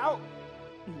that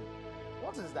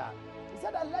what is that? He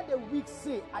said that let the weak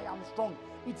say, I am strong.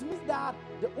 It means that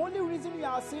the only reason you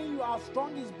are saying you are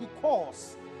strong is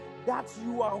because that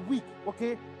you are weak,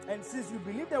 okay? And since you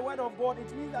believe the word of God,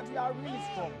 it means that you are really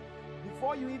strong.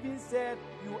 Before you even said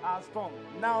you are strong.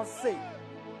 Now say,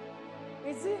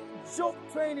 is it Job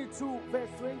 22 verse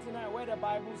 29 where the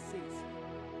Bible says?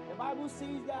 The Bible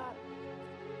says that,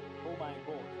 oh my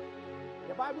God.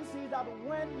 The Bible says that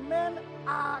when men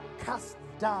are cast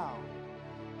down,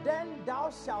 then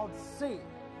thou shalt say,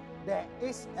 there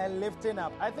is a lifting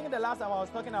up. I think the last time I was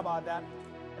talking about that,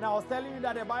 and I was telling you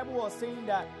that the Bible was saying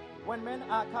that when men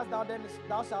are cast down, then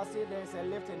thou shalt say there is a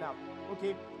lifting up.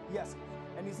 Okay, yes.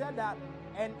 And he said that,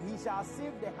 and he shall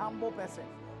save the humble person.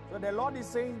 So the Lord is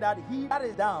saying that he that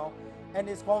is down and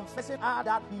is confessing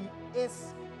that he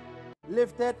is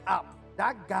lifted up,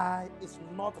 that guy is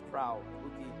not proud.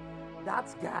 Okay,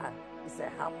 that guy is a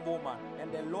humble man,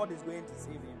 and the Lord is going to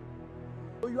save him.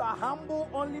 So you are humble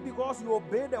only because you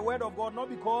obey the word of God, not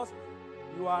because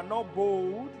you are not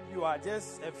bold. You are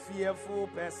just a fearful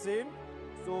person.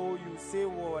 So you say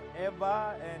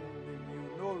whatever, and you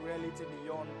know reality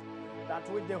beyond that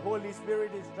which the Holy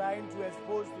Spirit is trying to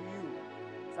expose to you.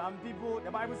 Some people,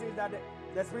 the Bible says that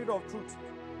the spirit of truth,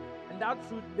 and that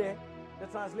truth there, the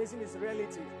translation is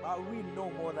relative, but we know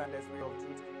more than the spirit of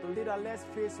truth. So let's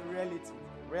face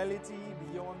reality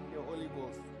beyond the Holy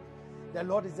Ghost. The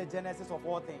Lord is the genesis of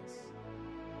all things,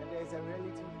 and there is a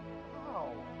reality.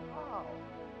 How?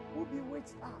 Who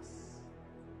bewitched us?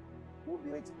 Who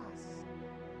bewitched us?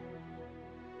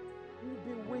 Who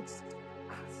bewitched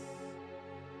us?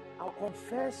 Our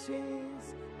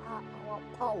confessions are our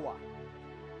power,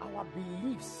 our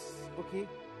beliefs. Okay,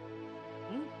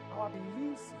 our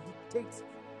beliefs dictate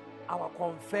our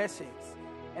confessions,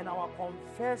 and our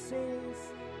confessions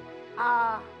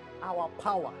are our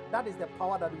power. That is the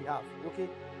power that we have. Okay,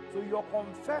 so your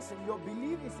confession, your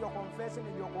belief is your confession,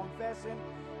 and your confession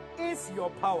is your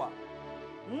power.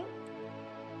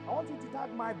 I want you to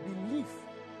tag my belief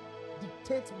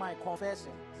dictates my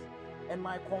confessions, and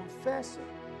my confession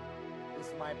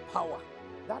is my power.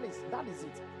 That is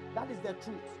it. That is the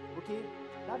truth. Okay,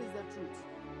 that is the truth.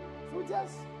 So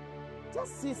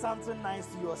just say something nice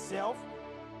to yourself.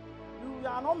 You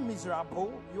are not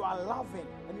miserable. You are loving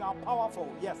and you are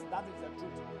powerful. Yes, that is the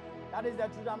truth. That is the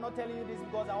truth. I'm not telling you this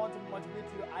because I want to motivate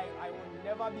you. I will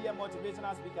never be a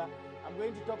motivational speaker. I'm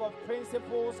going to talk of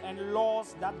principles and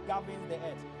laws that govern the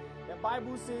earth. The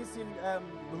Bible says in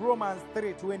Romans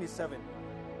 3:27.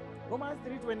 Romans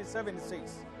 3:27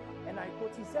 says, and I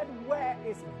quote, he said, where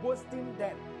is boasting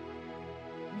then?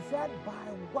 He said, by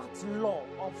what law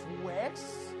of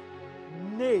works?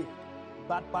 Nay,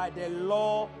 but by the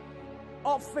law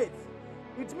of faith.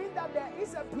 It means that there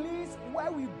is a place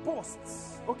where we boast,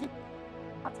 okay,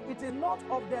 but it is not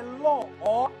of the law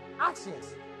or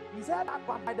actions. He said that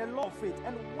but by the law of faith.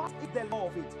 And what is the law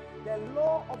of faith? The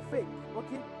law of faith,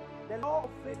 okay, the law of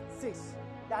faith says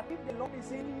that if the Lord is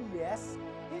saying yes,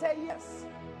 it's a yes.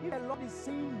 If the Lord is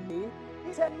saying nay,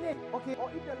 it's a nay, okay,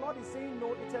 or if the Lord is saying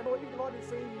no, it's a no. If the Lord is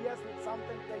saying yes with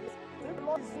something, it's a yes. So if the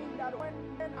Lord is saying that when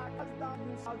men are cast down,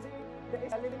 you shall say there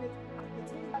is a living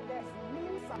it means that there's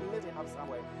really some living up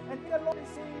somewhere. And if the Lord is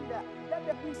saying that, let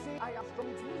the priest say I am strong,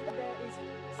 it means that there is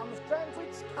some strength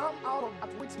which come out of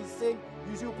that which he's saying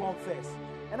you should confess.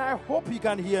 And I hope you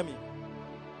can hear me.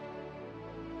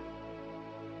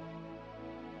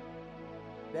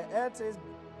 The earth is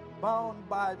bound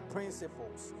by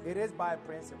principles. It is by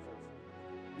principles.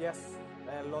 Yes,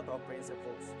 there are a lot of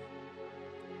principles.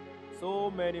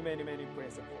 So many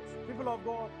principles. People of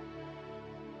God,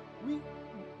 we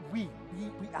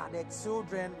are the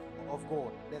children of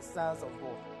God, the sons of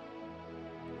God.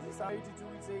 This is Psalm 82.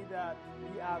 We say that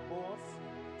we are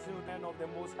God's children of the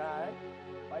Most High,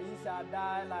 but ye shall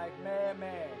die like mere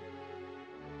men.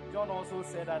 John also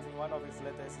said that in one of his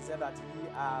letters. He said that we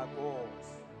are gods.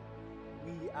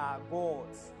 We are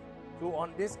gods. So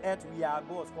on this earth we are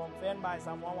gods, confirmed by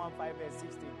Psalm 115 verse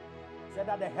 16. He said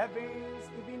that the heavens,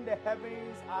 even the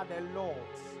heavens are the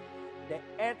Lord's. The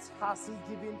earth has he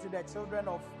given to the children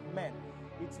of men.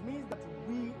 It means that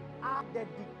we are the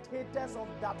dictators of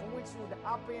that which should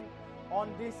happen on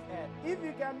this earth. If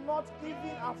you cannot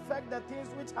even affect the things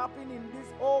which happen in this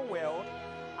whole world,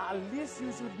 at least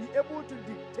you should be able to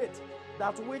dictate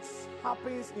that which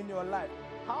happens in your life.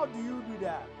 How do you do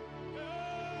that?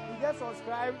 You just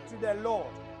subscribe to the Lord.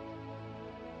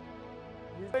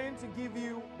 He's going to give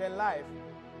you the life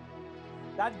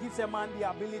that gives a man the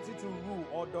ability to rule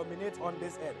or dominate on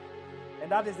this earth.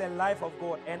 And that is the life of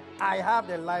God. And I have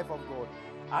the life of God.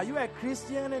 Are you a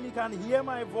Christian and you can hear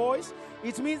my voice?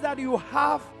 It means that you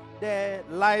have the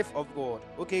life of God.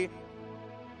 Okay?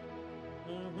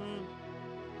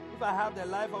 If I have the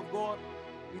life of God,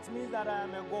 it means that I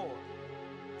am a God.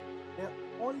 The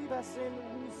only person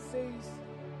who says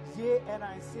yea and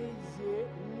I say yea,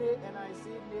 nay and I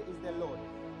say nay is the Lord.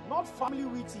 Not family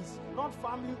witches, not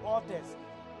family authors.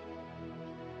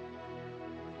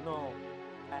 No,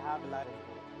 I have the life of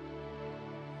God.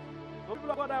 So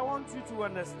people of God, I want you to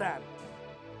understand.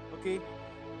 Okay?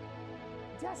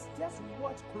 Just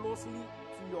watch closely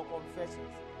to your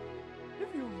confessions.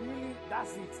 If you really,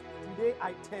 that's it. Today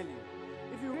I tell you.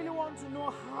 If you really want to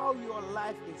know how your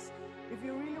life is, if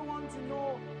you really want to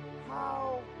know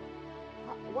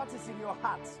what is in your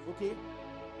heart, okay,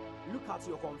 look at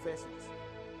your confessions,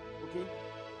 okay,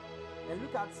 And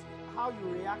look at how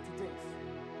you react to things.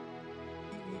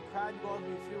 We cry because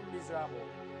we feel miserable.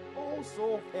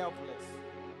 Also helpless.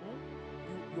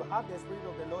 You have the Spirit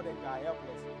of the Lord and you are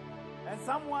helpless. And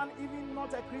someone, even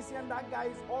not a Christian, that guy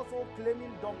is also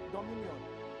claiming dominion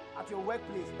at your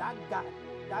workplace. That guy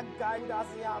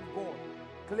doesn't have God,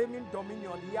 claiming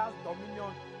dominion. He has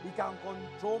dominion. He can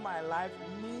control my life.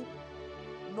 Me?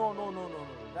 No.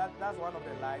 That's one of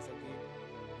the lies, okay?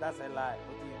 That's a lie,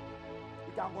 okay?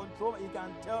 He can control, he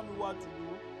can tell me what to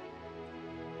do.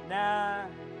 Nah,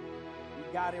 you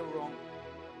got it wrong.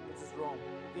 It is wrong,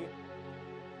 okay?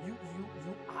 You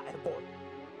are a God.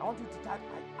 I want you to type,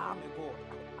 I am a God.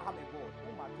 I am a God.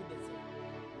 Oh my goodness.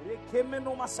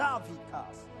 Rekemeno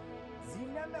masavikas.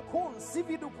 Zineme kon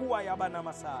sividu kuwa yabana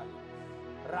masali.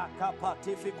 Rakapa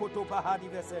tefikoto pahadi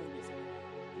vesendis.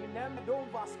 Inem don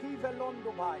vaskive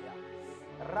londo baya.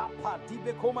 Rapa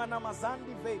dibekoma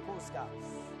namazandi vekoska.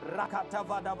 Rakata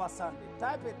vada vasandi.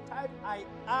 Type it, type I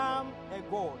am a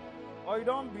God. Or you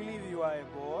don't believe you are a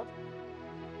God.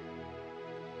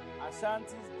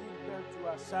 Ashantis give birth to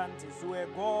Ashantis. So a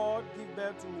God give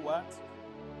birth to what?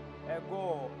 A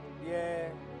God. Yeah.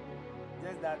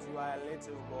 Just that you are a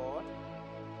little God,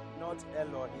 not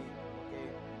Elohim. Okay?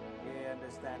 Yeah,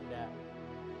 understand that.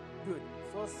 Good.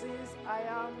 So since I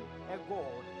am a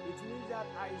God, it means that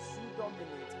I should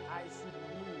dominate. I should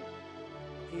rule.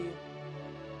 Okay?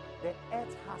 The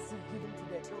earth has been given to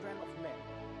the children of men.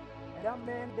 And that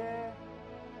man there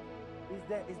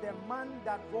is the man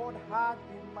that God had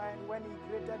in mind when he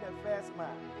created the first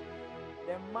man.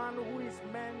 The man who is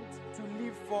meant to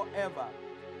live forever.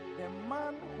 The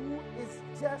man who is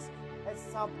just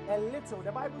a little.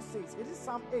 The Bible says, it is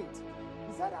Psalm 8.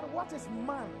 He said that what is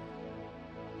man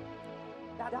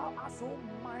that thou art so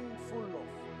mindful of?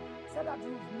 He said that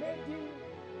you've made him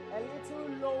a little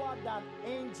lower than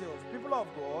angels. People of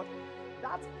God,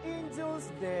 that angels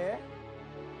there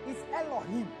is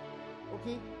Elohim.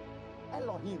 Okay?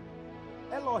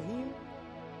 Elohim,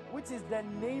 which is the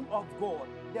name of God,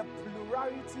 the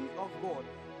plurality of God,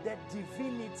 the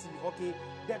divinity, okay,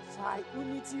 the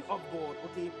triunity of God,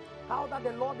 okay, how that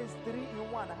the Lord is three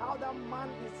in one, how that man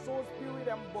is soul, spirit,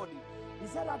 and body. He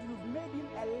said that you've made him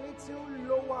a little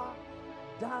lower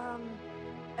than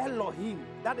Elohim.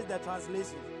 That is the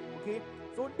translation, okay.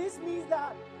 So this means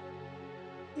that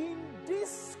in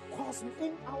this cosmos,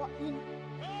 in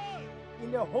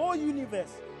the whole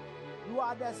universe, you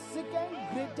are the second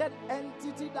greatest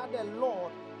entity that the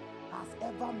Lord has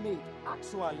ever made.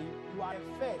 Actually, you are the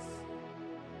first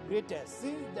greatest,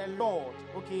 since the Lord,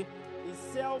 okay, is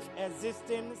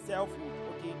self-existing selfhood,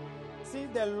 okay.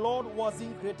 Since the Lord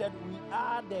wasn't created, we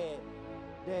are the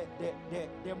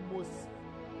most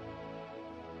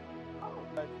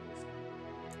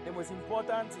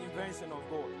important invention of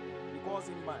God, because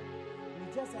in man,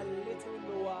 he's just a little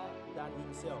lower than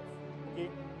himself, okay.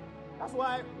 That's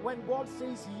why when God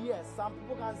says yes, some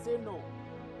people can say no.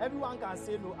 Everyone can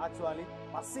say no actually,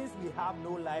 but since we have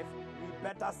no life, we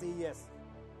better say yes.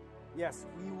 Yes,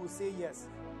 we will say yes.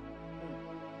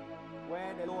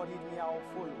 Where the Lord lead me, I will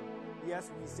follow.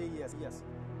 Yes, we say yes. Yes,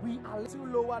 we are a little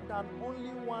lower than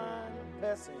only one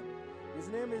person. His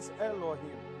name is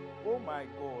Elohim. Oh my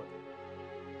God.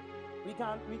 We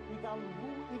can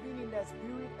rule even in the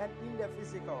spirit and in the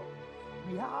physical.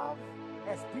 We have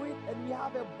a spirit and we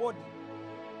have a body.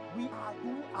 We are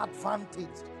too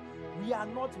advantaged. We are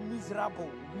not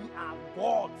miserable. We are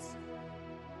gods.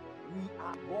 We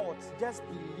are gods. Just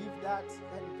believe that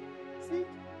and speak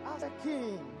as a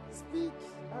king. Speak.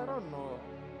 I don't know.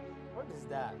 What is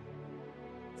that?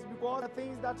 It's because the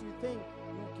things that you think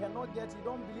you cannot get, you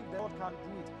don't believe the Lord can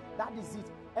do it. That is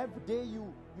it. Every day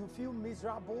you feel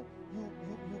miserable. You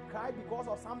cry because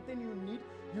of something you need.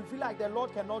 You feel like the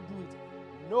Lord cannot do it.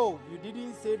 No, you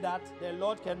didn't say that the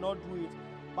Lord cannot do it.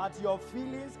 But your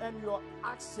feelings and your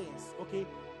actions, okay,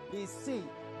 they say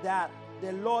that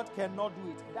the Lord cannot do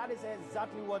it. That is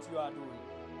exactly what you are doing.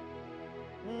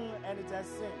 And it's a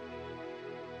sin.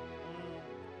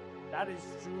 That is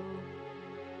true.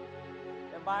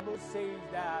 The Bible says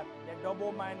that the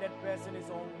double-minded person is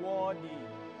unworthy.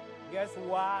 Guess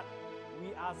what?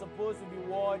 We are supposed to be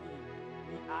worthy.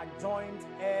 We are joint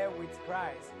heir with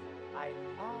Christ. I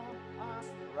am as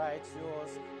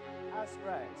righteous as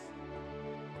Christ.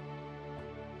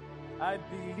 I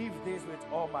believe this with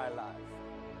all my life.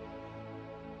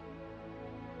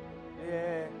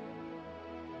 Yeah.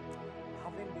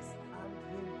 Having disarmed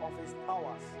him of his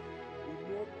powers, he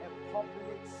made a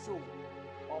public show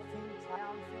of him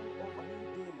triumphing over him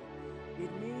daily.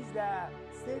 It means that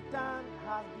Satan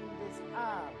has been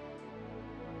disarmed.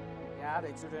 Yeah, the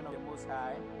children of the Most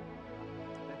High.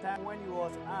 The time when he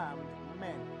was armed,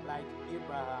 men like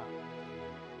Abraham,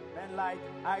 men like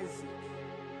Isaac,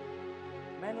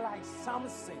 men like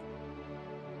Samson,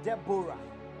 Deborah,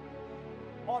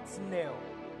 Othniel,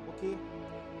 okay?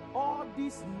 All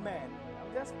these men,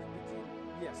 I'm just speaking,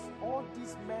 yes, all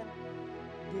these men,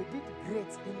 they did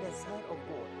great in the sight of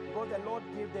God because the Lord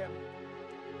gave them,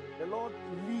 the Lord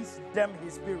leased them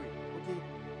His Spirit, okay?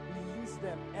 He leased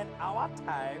them. And our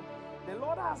time, the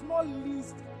Lord has not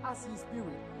leased us His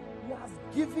Spirit. He has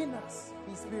given us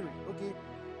His Spirit, okay?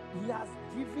 He has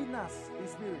given us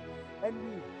His Spirit. And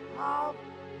we have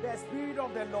the Spirit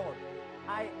of the Lord.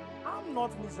 I am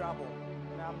not miserable.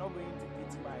 And I'm not going to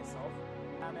pity myself.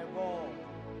 I'm a God.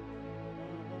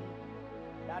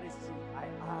 That is true. I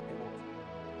am a God.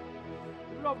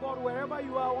 People of God, wherever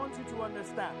you are, I want you to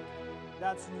understand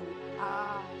that you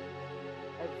are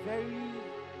a very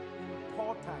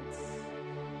important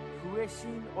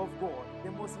creation of God.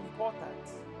 The most important.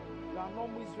 You are not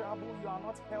miserable. You are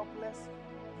not helpless.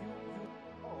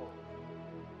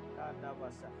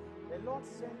 The Lord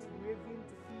sent raven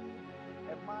to feed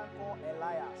a man called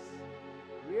Elias.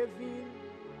 Raven,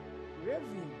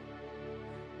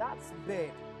 that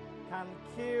bird can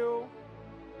kill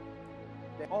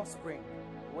the offspring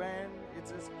when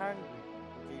it is hungry.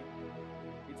 Okay,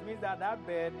 it means that that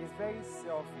bird is very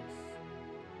selfish.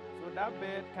 So that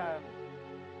bird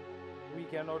we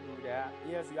cannot do that.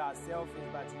 Yes, you are selfish,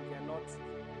 but you cannot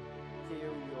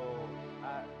kill your.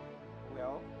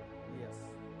 Yes.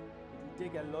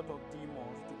 Take a lot of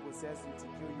demons to possess you to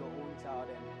kill your own child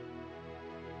and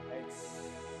it's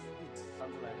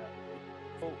something like that.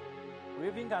 So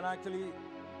raven can actually,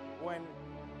 when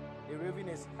a raven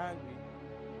is hungry,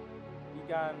 he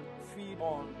can feed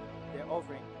on the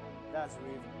offering. That's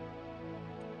raven.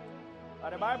 But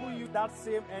the Bible used that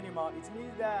same animal. It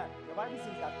means that the Bible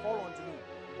says that call unto me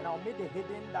and I'll make the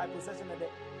hidden thy possession and the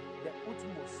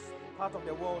utmost part of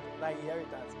the world thy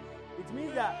inheritance. It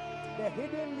means that the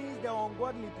hidden means the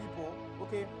ungodly people,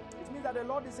 okay? It means that the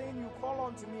Lord is saying, you call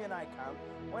unto me and I come.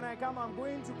 When I come, I'm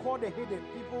going to call the hidden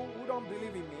people who don't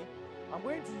believe in me. I'm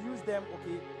going to use them,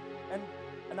 okay?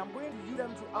 And I'm going to use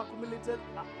them to accumulate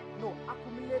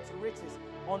riches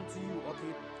unto you,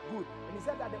 okay? Good. And he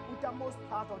said that the uttermost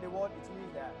part of the world, it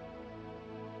means that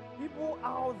people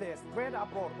out there spread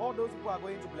abroad, all those people are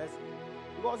going to bless you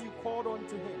because you called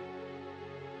unto him.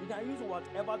 You can use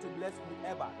whatever to bless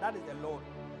whoever. That is the Lord.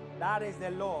 That is the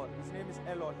Lord. His name is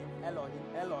Elohim.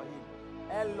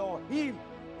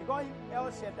 You call him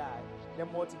El Shaddai, the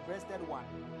multi-breasted one.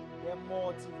 The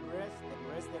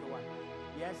multi-breasted one.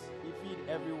 Yes, he feeds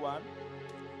everyone,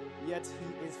 yet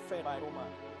he is fed by no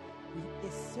man. He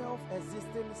is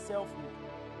self-existing, self-made.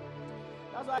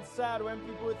 That's why it's sad when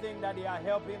people think that they are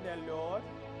helping the Lord.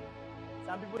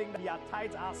 Some people think that their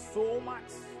tithes are so much.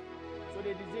 So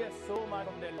they desire so much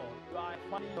from the Lord. You are a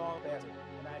funny young person.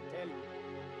 And I tell you,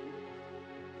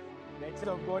 the church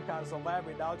of God can survive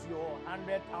without your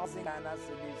 100,000 Ghana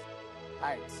cedis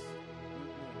tithes.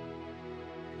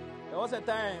 There was a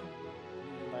time,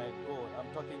 my God, I'm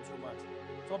talking too much.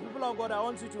 So people of God, I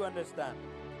want you to understand.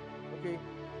 Okay,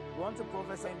 we want to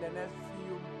prophesy in the next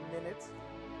few minutes.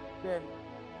 Then,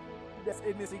 if there's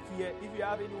any sick here, if you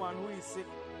have anyone who is sick,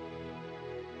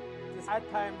 it's high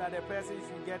time that the person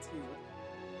should get healed.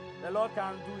 The Lord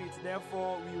can do it,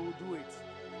 therefore we will do it.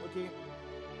 Okay?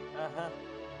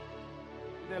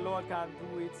 If the Lord can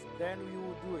do it, then we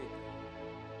will do it.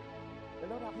 The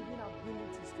Lord has given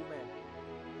abilities to men.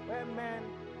 Where men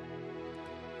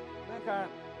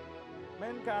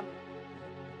can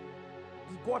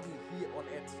be godly here on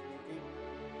earth. Okay?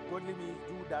 Godly means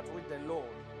do that which the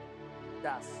Lord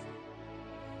does.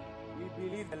 We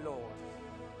believe the Lord.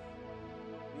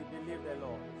 We believe the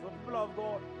Lord. So people of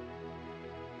God,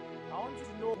 I want you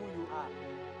to know who you are.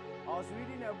 I was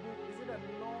reading a book, is it a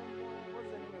normal, what's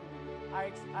the name of the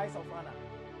book? Eyes of Hannah.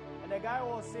 And the guy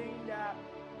was saying that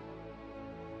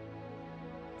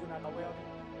do not aware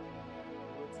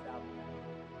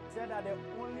he said that the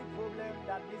only problem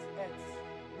that this earth,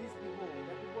 these people,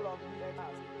 the people of the earth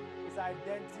has, is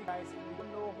identity crisis. We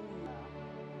don't know who we are.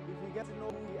 If we get to know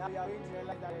who we are going to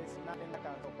realize that there is nothing that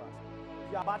can stop us.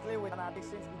 If you are battling with an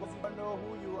addiction because you don't know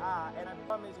who you are, and I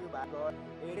promise you by God,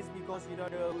 it is because you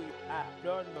don't know who you are.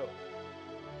 Don't know.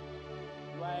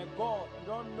 You are a God. You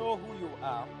don't know who you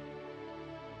are.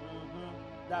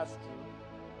 That's true.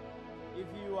 If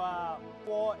you are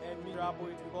poor and miserable,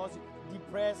 it's because you're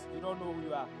depressed, you don't know who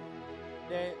you are.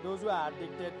 Those who are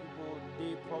addicted people,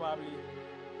 they probably,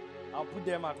 I'll put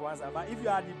them at one side. But if you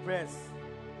are depressed,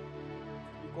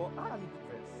 you go, I'm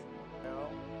depressed. Well,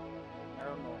 I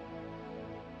don't know.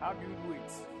 How do you do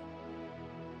it?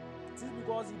 It is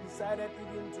because you decided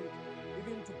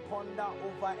begin to ponder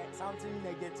over something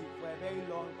negative for a very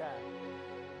long time.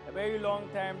 A very long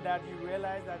time that you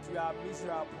realize that you are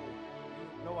miserable.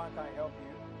 No one can help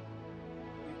you.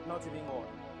 Not even God.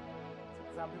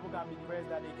 Some people can be depressed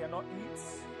that they cannot eat.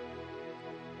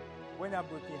 When you're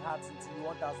broken hearts, you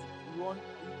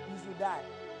should die.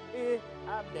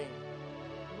 Abdeng.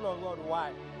 People of God,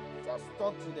 why? Just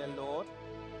talk to the Lord.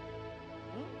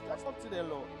 Just talk to the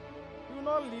Lord. He will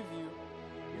not leave you.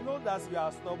 You know that you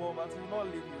are stubborn, but he will not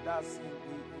leave you. That's He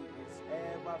is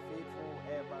ever faithful,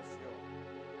 ever sure.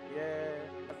 Yeah,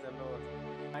 that's the Lord.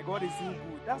 My God is so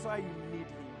good. That's why you need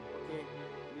Him. Okay?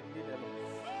 You need the Lord.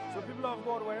 So people of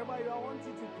God, wherever you are, I want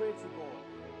you to pray to God.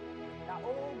 That,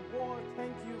 oh God,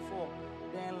 thank you for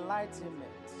the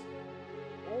enlightenment.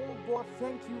 Oh God,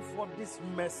 thank you for this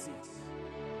message.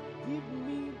 Give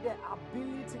me the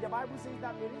ability. The Bible says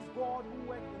that it is God who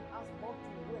works in us both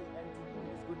to will and to do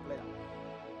His good pleasure.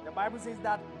 The Bible says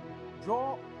that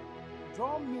draw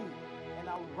me and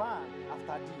I'll run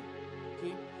after thee.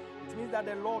 Okay? It means that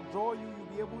the Lord draw you,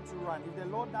 you'll be able to run. If the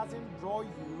Lord doesn't draw you,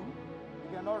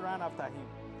 you cannot run after Him.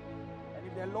 And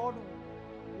if the Lord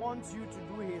wants you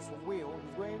to do His will,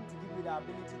 He's going to give you the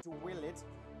ability to will it.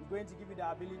 He's going to give you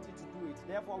the ability to do it.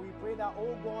 Therefore, we pray that,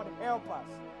 oh God, help us.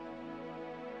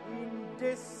 In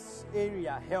this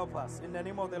area, help us. In the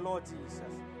name of the Lord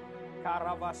Jesus.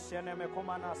 Karavasheneme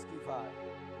komanaskiva.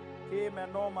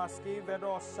 Kemenomski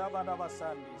vedo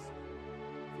savadavasandis.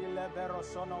 Filevero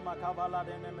sonoma kavala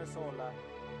de nemesola.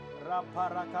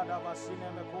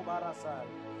 Raparakadavasineme kubarasal.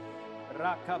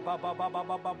 Raka baba baba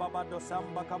baba baba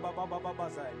dosamba kababa baba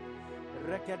bazai.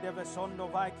 Reke devesondo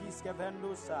vaikis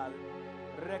kevendusal.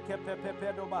 Reke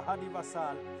pepe do bahadi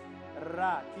vasal.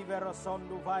 Ra kivero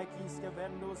sondu vaikis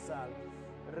kevendusal.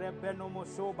 Rebeno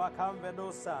moso bakam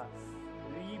vedosa.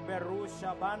 Liberu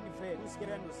shabandife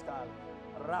uskevenduskal.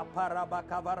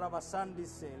 Raparabakavara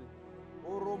vasandisel.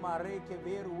 Urumare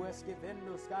keveru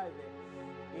eskevenduskaive.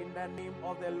 In the name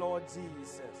of the Lord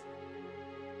Jesus.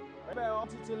 I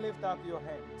want you to lift up your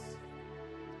hands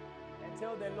and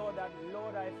tell the Lord that,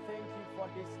 Lord, I thank you for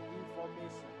this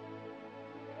information.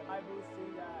 The Bible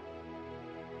says that,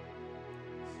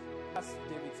 as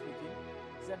David speaking,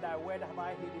 said, thy word have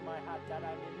I hid in my heart that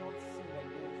I may not sin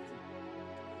against thee.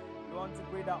 You want to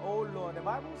pray that, oh Lord, the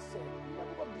Bible said, in the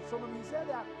book of Deuteronomy, he said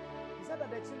that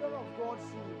the children of God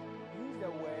should use the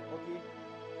word, okay?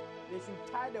 They should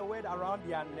tie the word around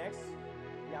their necks,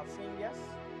 their fingers,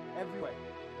 everywhere.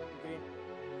 Okay?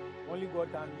 Only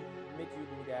God can make you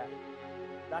do that.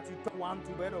 That you talk one to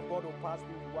the word of God will pass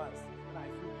through once. And I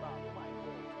feel bad. Oh my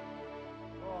God.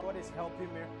 Oh, God is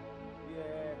helping me.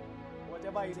 Yeah.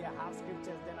 Whatever you say, I have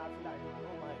scriptures, then I feel like,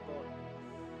 oh my God.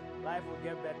 Life will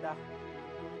get better.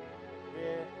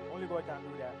 Yeah. Only God can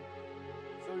do that.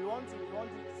 So you want to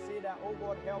say that, oh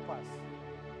God, help us.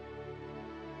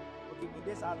 Okay, in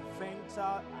this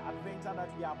adventure that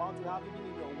we are about to have, even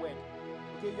in your word.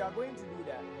 Okay, you are going to do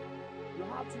that. You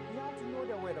have to know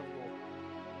the word of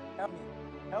God.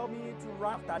 Help me to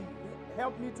run after you.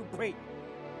 Help me to pray.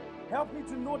 Help me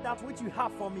to know that which you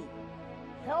have for me.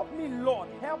 Help me, Lord.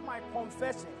 Help my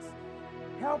confessions.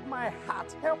 Help my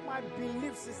heart. Help my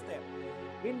belief system.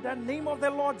 In the name of the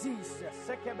Lord Jesus.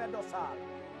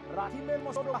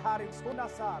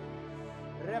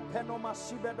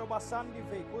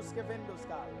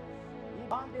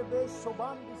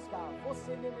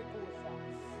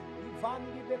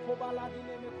 Vandi bekobala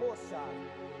dine mekosa,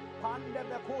 pande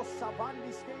bekosa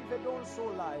vandi skeve don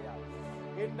solaya.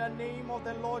 In the name of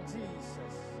the Lord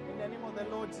Jesus. In the name of the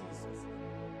Lord Jesus.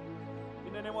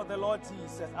 In the name of the Lord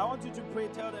Jesus. I want you to pray.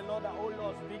 Tell the Lord that, oh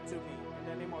Lord, speak to me. In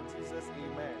the name of Jesus.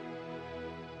 Amen.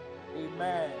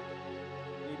 Amen.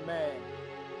 Amen.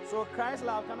 So Christ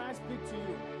love, can I speak to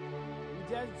you? You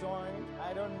just joined.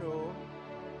 I don't know.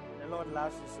 The Lord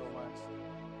loves you so much.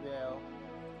 Well.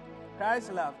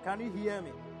 Christ love, can you hear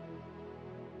me?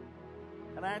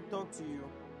 Can I talk to you?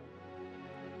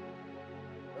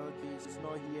 Okay, she's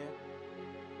not here.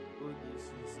 Okay,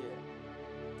 she's here.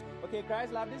 Okay,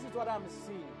 Christ love, this is what I'm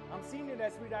seeing. I'm seeing in the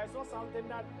spirit. I saw something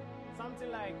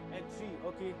like a tree.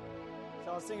 Okay,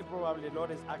 so I was saying probably the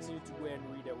Lord is asking you to go and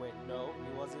read the word. No,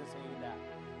 He wasn't saying that.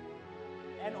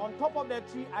 And on top of the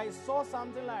tree, I saw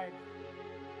something like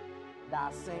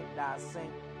that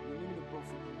saying. You need to go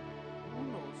for you. Who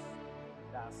knows?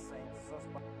 That saints,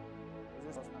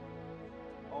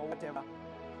 or whatever.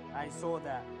 I saw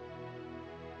that.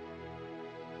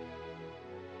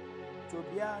 To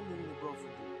be a new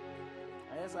prophet.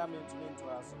 I guess I'm into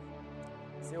us.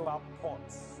 Silver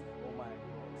pots. Oh my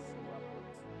God, silver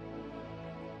pots.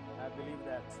 I believe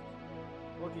that.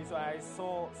 Okay, so I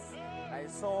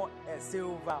saw a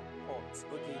silver pot.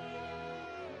 Okay.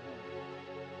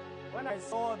 when I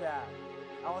saw that,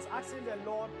 I was asking the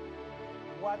Lord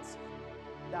what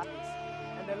that is.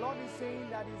 And the Lord is saying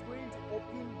that He's going to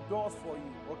open doors for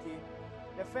you, okay?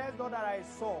 The first door that I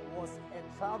saw was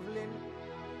a traveling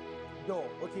door,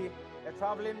 okay? A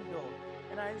traveling door.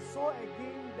 And I saw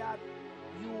again that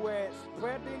you were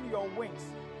spreading your wings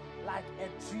like a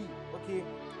tree, okay?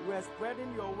 You were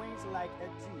spreading your wings like a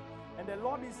tree. And the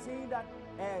Lord is saying that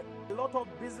a lot of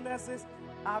businesses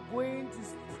are going to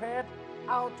spread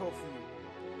out of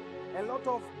you. A lot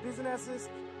of businesses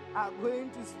are going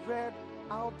to spread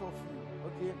out of you,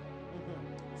 okay?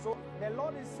 So the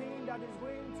Lord is saying that He's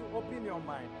going to open your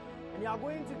mind. And you are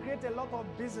going to create a lot of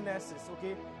businesses,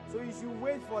 okay? So you should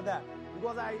wait for that.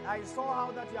 Because I saw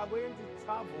how that you are going to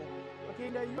travel. Okay,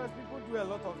 in the US, people do a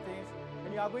lot of things.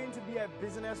 And you are going to be a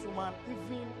businesswoman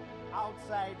even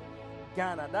outside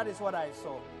Ghana. That is what I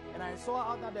saw. And I saw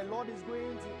how that the Lord is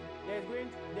going to, there's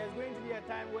going to be a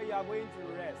time where you are going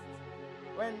to rest.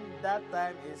 When that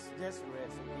time is, just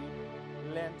rest, okay?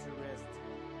 Learn to rest.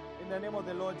 In the name of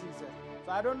the Lord Jesus.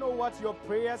 So I don't know what your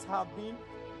prayers have been,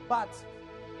 but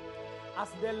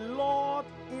as the Lord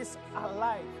is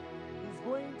alive, He's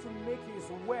going to make His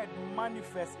word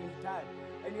manifest in time.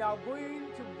 And you are going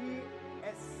to be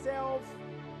a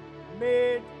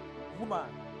self-made woman.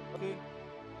 Okay?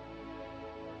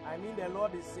 I mean, the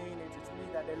Lord is saying it. It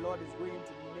means that the Lord is going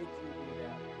to make you do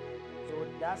that. So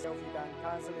that's how you can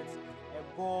cancel it. A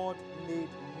God-made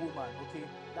woman. Okay?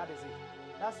 That is it.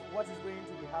 That's what is going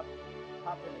to be happening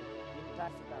in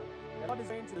time to come. The Lord is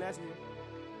going to bless you.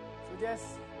 So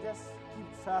just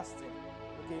keep trusting.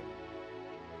 Okay?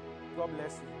 God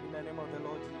bless you. In the name of the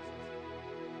Lord Jesus.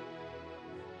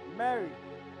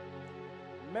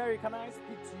 Mary, can I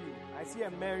speak to you? I see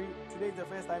a Mary. Today is the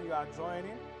first time you are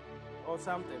joining or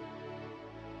something.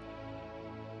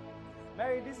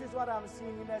 Mary, this is what I'm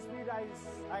seeing. In the spirit,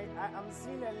 I'm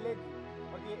seeing a lady.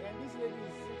 Okay, and this lady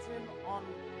is sitting on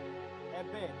a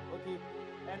bed. Okay,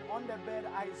 and on the bed,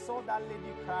 I saw that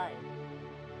lady crying.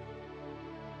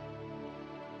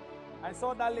 I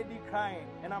saw that lady crying,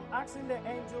 and I'm asking the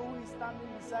angel who is standing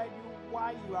beside you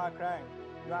why you are crying.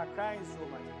 You are crying so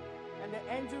much. And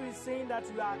the angel is saying that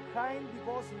you are crying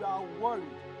because you are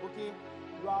worried. Okay?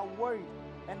 You are worried.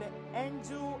 And the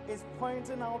angel is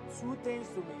pointing out two things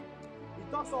to me. He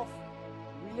talks of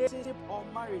relationship or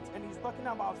marriage, and he's talking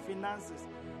about finances.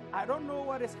 I don't know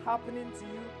what is happening to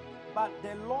you, but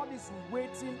the Lord is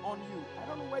waiting on you. I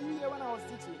don't know. Were you here when I was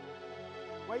teaching?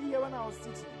 Were you here when I was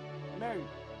teaching? Mary?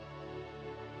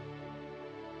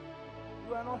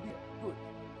 You are not here. Good.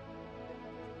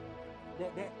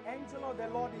 The angel of the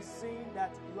Lord is saying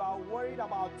that you are worried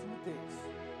about two things: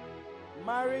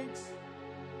 marriage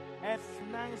and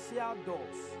financial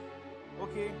doors.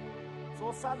 Okay?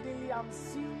 So suddenly I'm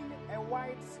seeing a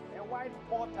white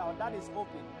portal that is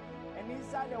open. And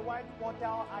inside the white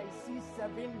portal I see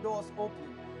 7 doors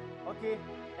open. Okay?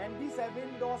 And these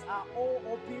 7 doors are all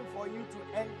open for you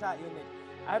to enter in it.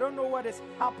 I don't know what is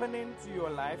happening to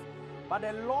your life, but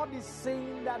the Lord is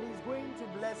saying that He's going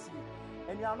to bless you.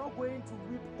 And you are not going to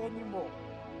weep anymore.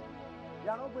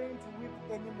 You are not going to weep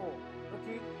anymore.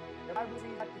 Okay? The Bible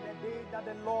says that in the day that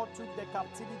the Lord took the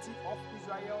captivity of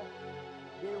Israel,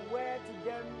 they were to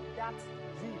them that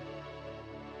dream.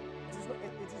 It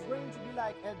is going to be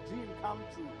like a dream come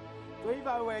true. So if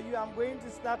I were you, I'm going to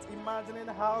start imagining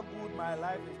how good my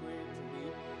life is going to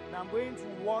be. And I'm going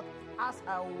to walk as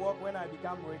I walk when I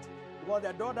become rich. Because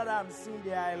the door that I'm seeing,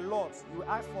 there are a lot. You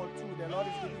ask for 2, the Lord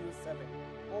is giving you 7.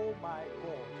 Oh my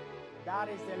God. That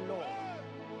is the Lord.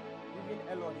 Even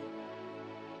Elohim.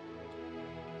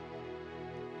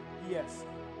 Yes.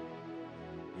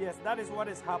 Yes, that is what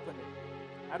is happening.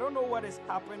 I don't know what is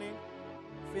happening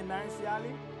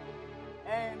financially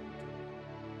and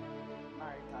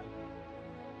maritally.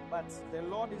 But the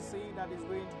Lord is saying that He's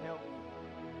going to help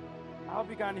you. I hope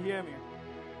you can hear me.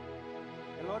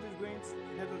 The Lord is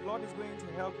going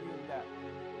to help you in that.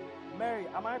 Mary,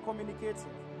 am I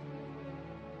communicating?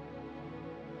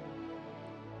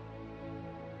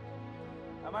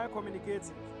 Am I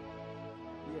communicating?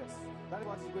 Yes. That is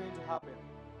what is going to happen.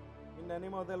 In the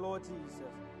name of the Lord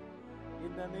Jesus.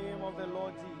 In the name of the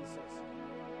Lord Jesus.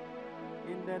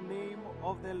 In the name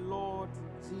of the Lord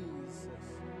Jesus.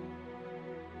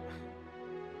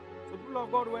 So people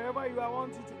of God, wherever you are, I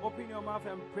want you to open your mouth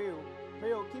and pray.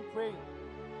 Pray, keep praying.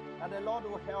 And the Lord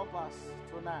will help us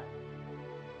tonight.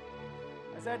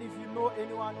 I said, if you know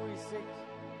anyone who is sick,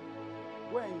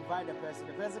 go and invite the person.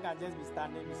 The person can just be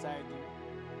standing beside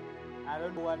you. I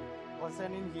don't know what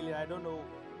concerning healing. I don't know.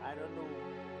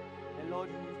 The Lord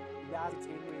does it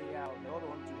anyway. The Lord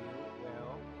wants to heal.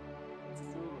 Well, it's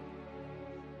true.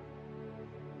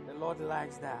 The Lord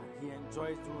likes that. He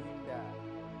enjoys doing that.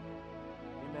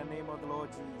 In the name of the Lord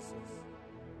Jesus.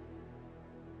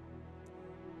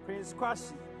 Prince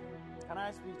Kwasi, can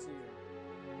I speak to you?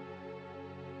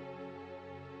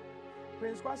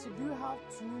 Prince Kwasi, do you have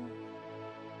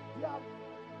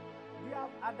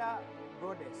other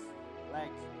brothers?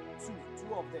 Like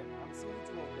two of them. I'm seeing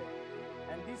two of them.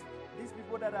 And these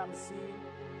people that I'm seeing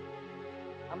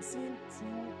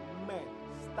two men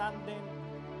standing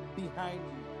behind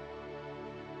you.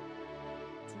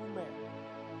 Two men.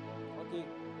 Okay.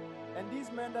 And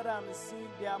these men that I'm seeing,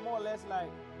 they are more or less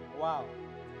like, wow.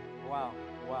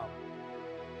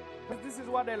 But this is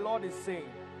what the Lord is saying.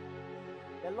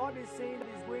 The Lord is saying that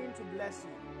He's going to bless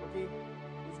you. Okay?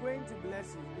 He's going to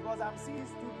bless you. Because I'm seeing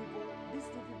these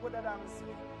two people that I'm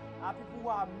seeing are people who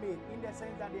are made, in the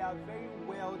sense that they are very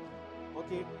wealthy.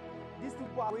 Okay? These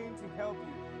people are going to help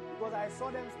you. Because I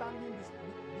saw them standing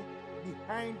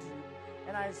behind you,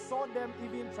 and I saw them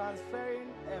even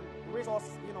transferring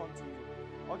resources onto you.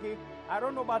 Okay? I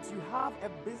don't know, but you have a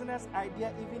business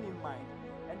idea even in mind.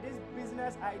 And this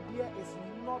business idea is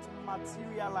not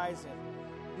materializing.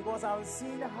 Because I'm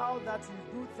seeing how that you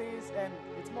do things, and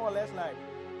it's more or less like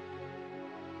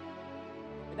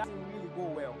it doesn't really go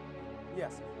well.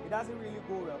 Yes, it doesn't really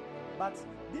go well. But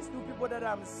these two people that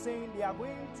I'm saying, they are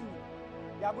going to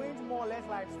more or less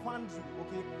like fund you,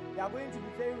 okay? They are going to be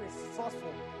very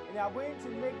resourceful, and they are going to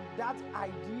make that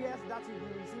ideas that you'll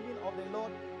be receiving of the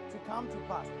Lord to come to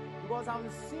pass. Because I'm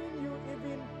seeing you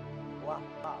even, wow.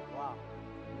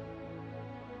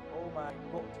 Oh my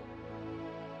God.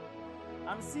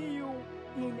 I'm seeing you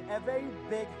in a very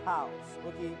big house,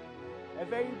 okay? A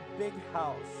very big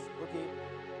house, okay?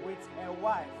 With a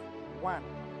wife, one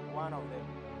of them.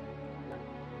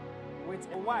 With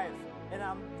a wife, and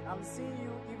I'm seeing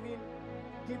you even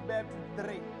give birth to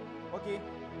three, okay?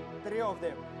 Three of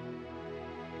them.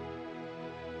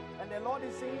 And the Lord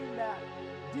is saying that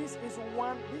this is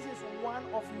one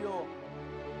of your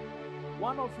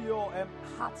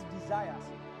heart desires.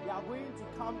 They are going to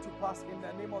come to pass in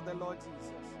the name of the Lord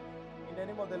Jesus. In the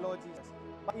name of the Lord Jesus.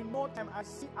 But in no time, I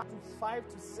see up to 5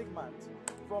 to 6 months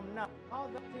from now, how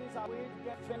the things are going to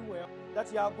get very well,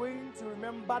 that you are going to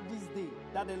remember this day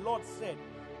that the Lord said,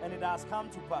 and it has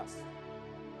come to pass.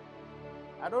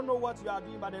 I don't know what you are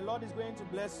doing, but the Lord is going to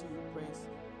bless you, Prince.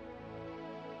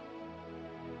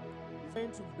 He's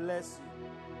going to bless you.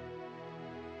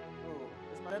 Oh,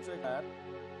 is my network bad?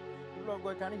 People of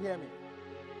God, can you hear me?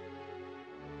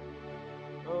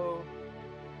 Oh.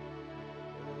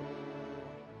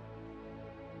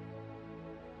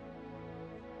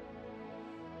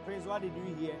 Prince, what did you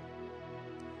hear?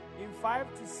 In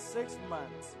 5 to 6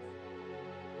 months.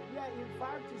 Yeah, in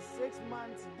 5 to 6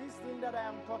 months, this thing that I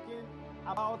am talking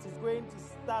about is going to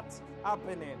start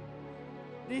happening.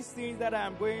 These things that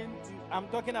I'm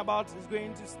talking about is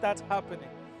going to start happening.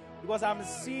 Because I'm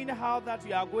seeing how that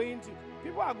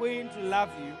people are going to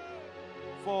love you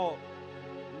for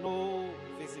no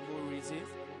visible reasons,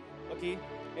 okay?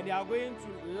 And they are going to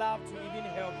love to even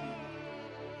help you.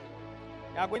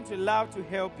 They are going to love to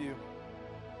help you.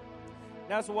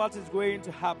 That's what is going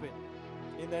to happen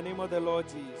in the name of the Lord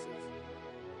Jesus.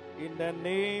 In the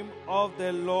name of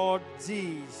the Lord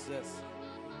Jesus.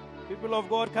 People of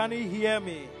God, can you hear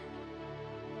me?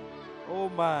 Oh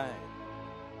my.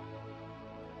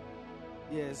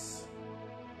 Yes.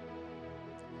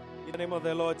 In the name of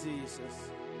the Lord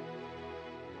Jesus.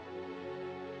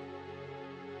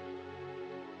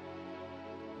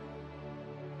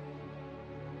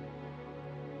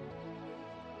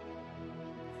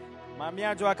 Mami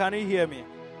Ajua, can you hear me?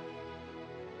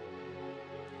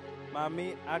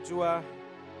 Mami Ajua.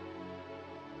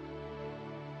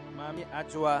 Mami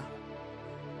Ajua.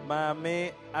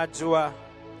 Mami Ajua.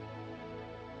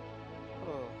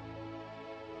 Oh.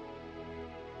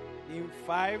 In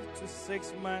 5 to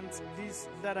 6 months, this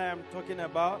that I am talking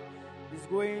about is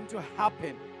going to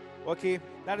happen. Okay?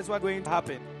 That is what's going to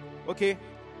happen. Okay?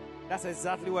 That's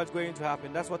exactly what's going to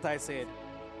happen. That's what I said.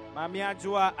 Mami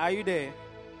Ajua, are you there?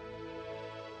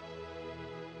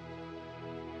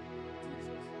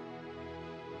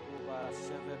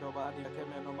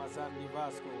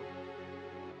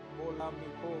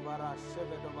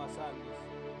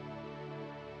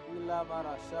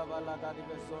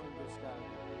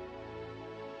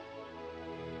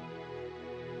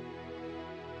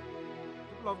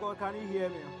 People of God, can you hear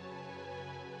me?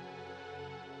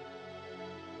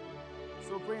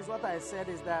 So, Prince, what I said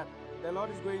is that the Lord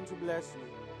is going to bless you.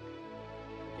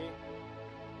 Okay?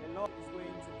 The Lord is going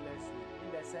to bless you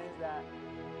in the sense that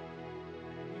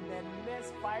in the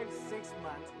next 5, 6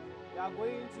 months, you are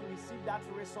going to receive that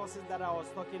resources that I was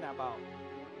talking about.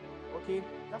 Okay,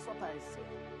 that's what I said.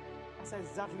 That's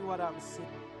exactly what I'm saying.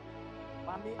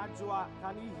 Mami Ajua,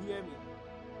 can you hear me?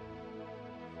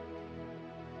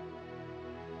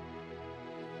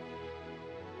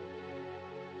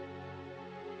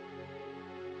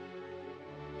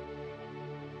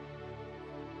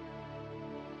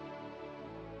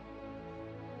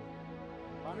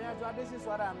 Mami Ajua, this is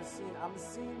what I'm seeing. I'm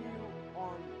seeing you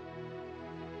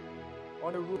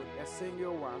on the road, a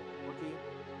single one, okay?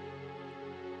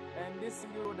 And this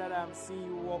single road that I'm seeing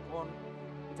you walk on,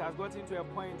 it has gotten to a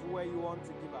point where you want to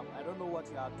give up. I don't know what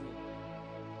you are doing.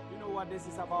 You know what this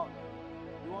is about?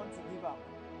 You want to give up,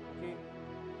 okay?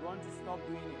 You want to stop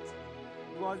doing it.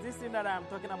 Because this thing that I'm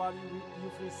talking about,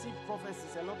 you've received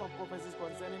prophecies, a lot of prophecies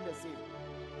concerning the same,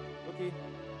 okay?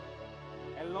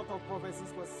 A lot of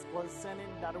prophecies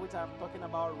concerning that which I'm talking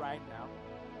about right now.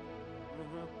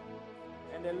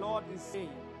 And the Lord is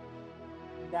saying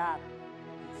that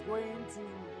He's going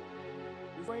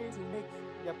to make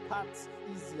the path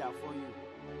easier for you.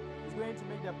 He's going to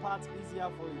make the path easier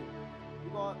for you.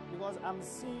 Because I'm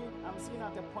seeing at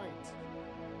a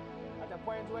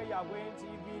point where you are going to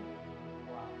even,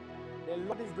 wow, the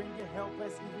Lord is bringing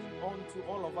helpers even onto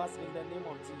all of us in the name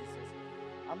of Jesus.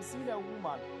 I'm seeing a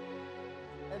woman,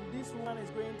 and this woman is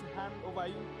going to hand over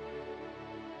you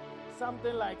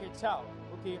something like a child,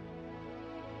 okay?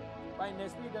 But in the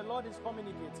spirit, the Lord is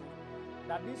communicating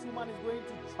that this woman is going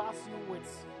to trust you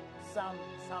with some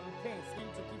things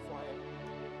to keep for her.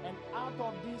 And out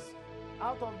of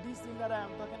this thing that I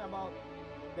am talking about,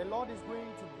 the Lord is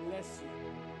going to bless you.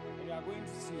 And you are going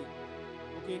to see it.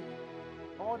 Okay?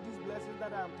 All these blessings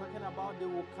that I am talking about, they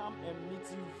will come and meet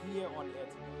you here on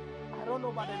earth. I don't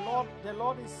know, but the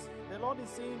Lord is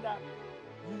saying that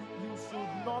you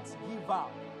should not give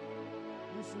up.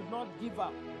 You should not give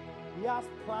up. He has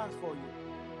plans for you.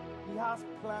 He has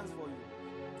plans for you.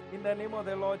 In the name of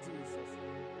the Lord Jesus.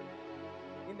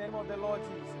 In the name of the Lord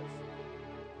Jesus.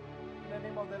 In the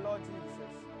name of the Lord Jesus.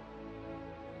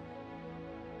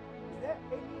 Is there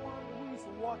anyone who is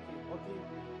walking? Okay.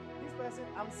 This person,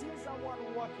 I'm seeing someone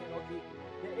walking. Okay.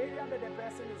 The area that the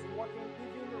person is walking,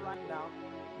 even right now,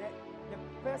 the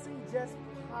person just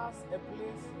passed a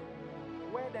place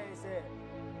where there is a,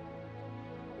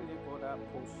 what do they call that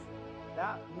post?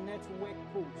 That network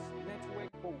post,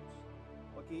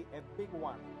 okay, a big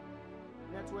one,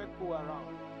 network pole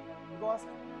around. Because is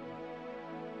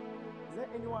there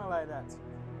anyone like that?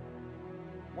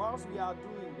 Whilst we are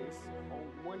doing this, or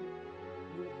when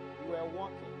you were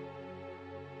walking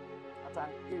at an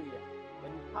area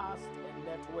and you passed a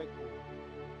network pole,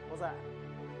 was that?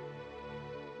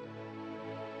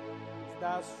 Is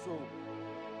that so?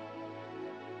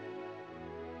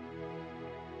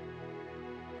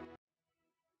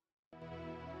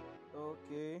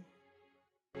 Okay.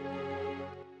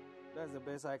 That's the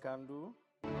best I can do.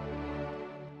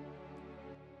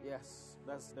 Yes,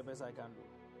 that's the best I can do.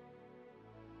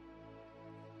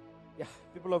 Yeah,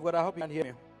 people of God, I hope you can hear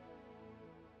me.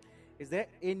 Is there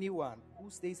anyone who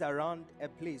stays around a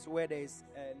place where there is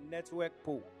a network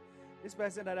pole? This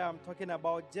person that I'm talking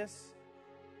about just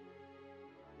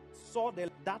saw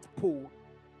that pole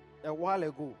a while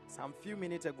ago, some few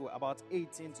minutes ago, about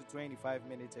 18 to 25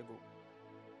 minutes ago.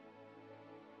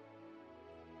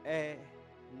 A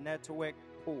network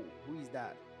pole. Who is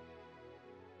that?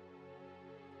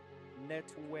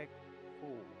 Network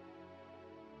pole.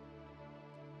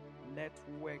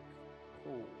 Network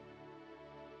pole.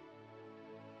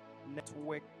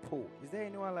 Network pole. Is there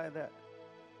anyone like that?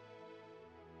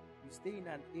 You stay in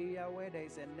an area where there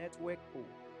is a network pole.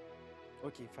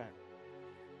 Okay, fine.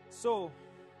 So,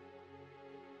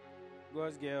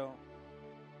 God's girl,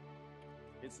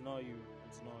 it's not you.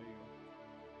 It's not you.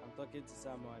 I'm talking to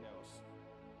someone else.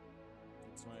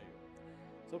 It's not you.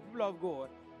 So, people of God,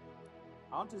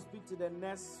 I want to speak to the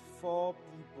next 4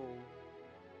 people.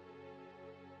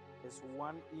 There's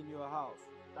one in your house.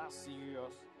 That's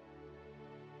serious.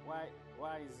 Why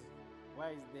is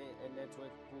there a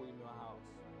network pole in your house?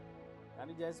 Can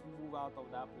you just move out of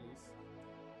that place?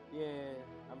 Yeah,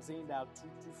 I'm saying that 2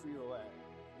 to 3 or what?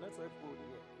 Network pole,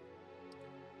 yeah.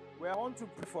 Well, I want to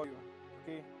pray for you,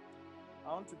 okay?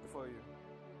 I want to pray for you.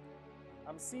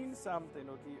 I'm seeing something,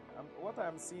 okay? What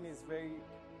I'm seeing is very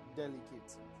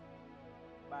delicate.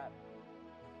 But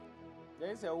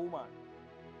there is a woman.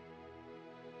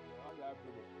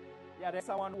 Yeah, there's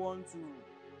someone who wants to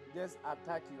just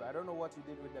attack you. I don't know what you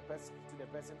did with the person to the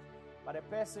person. But the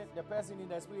person in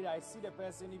the spirit, I see the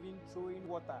person even throwing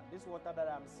water. This water that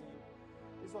I'm seeing,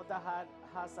 this water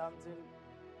has something.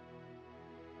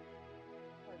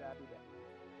 Why did I do that?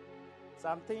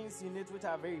 Some things in it which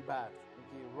are very bad.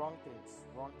 Okay, wrong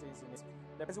things in it.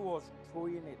 The person was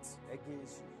throwing it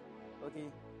against you.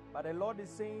 Okay, but the Lord is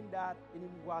saying that in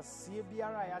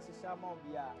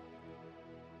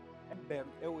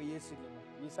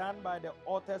we stand by the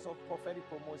authors of prophetic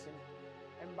promotion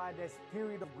and by the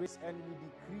spirit of grace, and we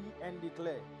decree and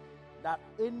declare that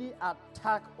any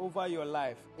attack over your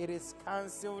life, it is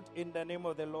cancelled in the name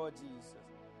of the Lord Jesus.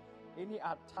 Any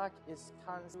attack is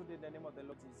cancelled in the name of the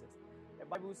Lord Jesus. The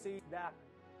Bible says that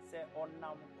say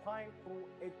onam kwan ko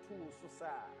etu so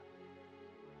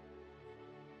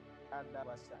and that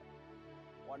was that.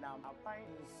 Onam kwan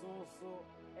so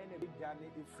any big journey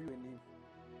if you need.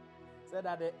 Said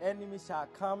that the enemy shall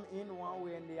come in one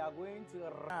way and they are going to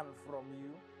run from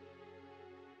you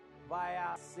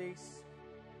via 6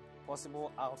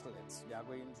 possible outlets. They are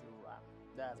going to run.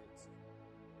 That's it.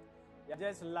 They are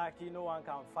just lucky no one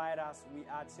can fight us. We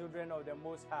are children of the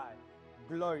Most High.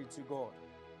 Glory to God.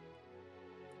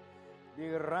 They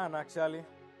run actually.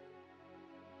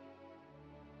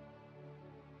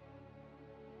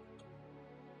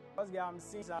 Because I'm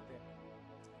seeing something.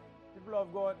 People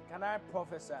of God, can I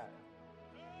prophesy?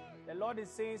 The Lord is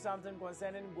saying something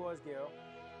concerning God's girl,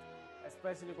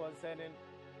 especially concerning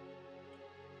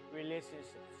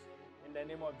relationships, in the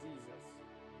name of Jesus.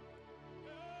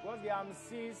 God's girl, I'm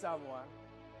seeing someone,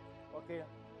 okay?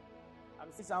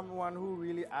 I'm seeing someone who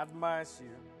really admires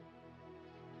you.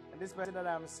 And this person that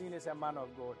I'm seeing is a man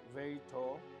of God, very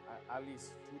tall, at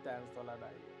least 2 times taller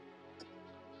than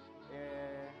you.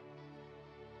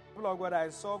 People of God, I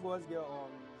saw God's girl on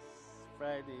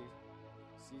Friday.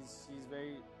 She's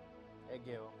very a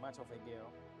girl, much of a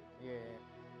girl. Yeah.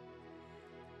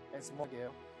 A small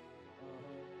girl.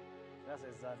 That's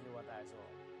exactly what I saw.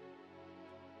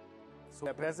 So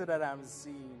the person that I'm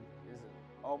seeing is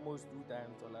almost 2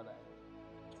 times taller than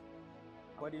you.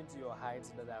 According to your height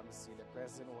that I'm seeing, the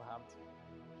person will have to.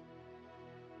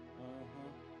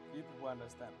 You people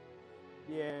understand.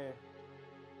 Yeah.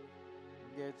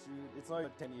 Get you. It's not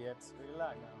your 10 yet.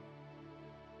 Relax now.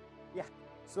 Yeah.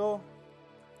 So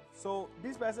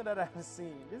this person that I'm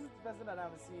seeing, is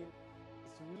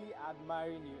really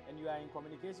admiring you, and you are in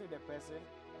communication with the person.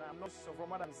 And I'm not sure from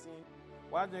what I'm seeing.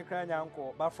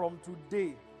 But from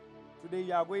today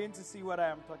you are going to see what I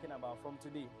am talking about. From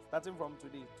today, starting from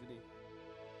today, you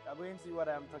are going to see what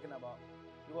I am talking about,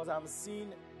 because I'm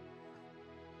seeing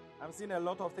a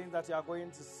lot of things that you are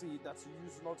going to see that you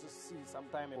used not to see some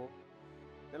time ago.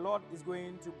 The Lord is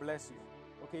going to bless you,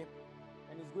 okay?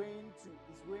 And He's going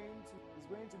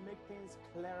to make things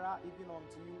clearer even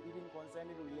unto you, even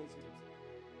concerning relationships.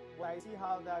 Well, I see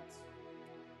how that,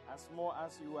 as small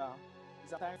as you are, you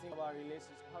sometimes think about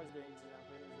relationships. How is it going to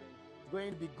happen? It's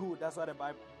going to be good. That's what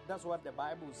the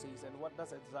Bible says, and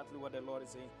that's exactly what the Lord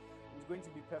is saying. It's going to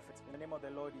be perfect in the name of the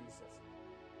Lord Jesus.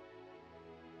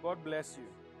 God bless you.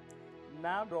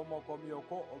 Now, did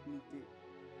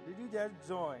you just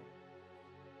join?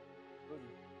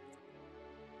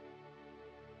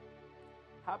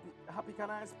 Happy, can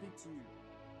I speak to you?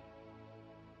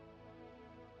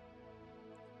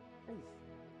 Hey,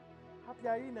 Happy,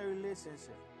 are you in a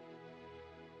relationship?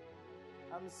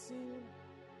 I'm seeing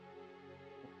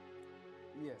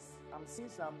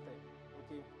something.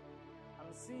 Okay,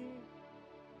 I'm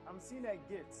seeing a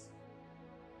gate. Yes.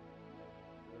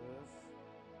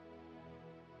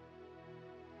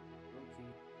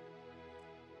 Okay.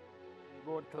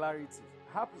 God, clarity.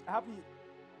 Happy.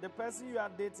 The person you are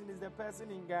dating is the person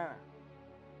in Ghana.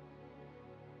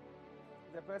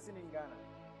 The person in Ghana.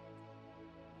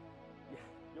 Yeah.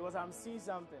 Because I'm seeing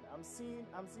something. I'm seeing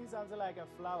something like a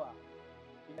flower.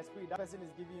 In the spirit, that person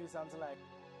is giving you something like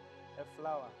a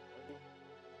flower. Okay.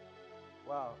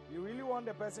 Wow. You really want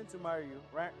the person to marry you,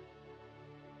 right?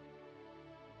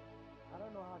 I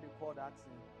don't know how they call that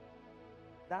thing.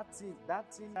 That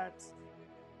thing that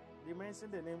they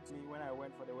mentioned the name to me when I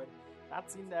went for the wedding.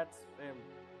 That thing that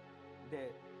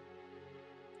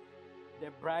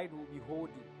the bride will be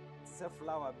holding. It's a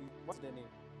flower. What's the name?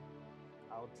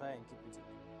 I'll try and keep it.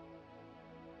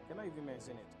 I cannot even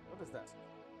mention it. What is that?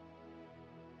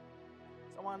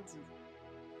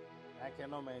 I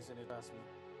cannot mention it, trust me.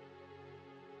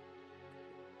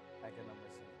 I cannot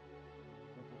mention it.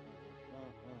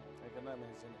 I cannot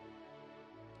mention it.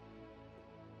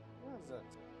 What is that?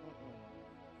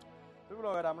 People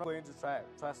know that I'm not going to try.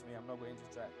 Trust me, I'm not going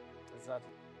to try.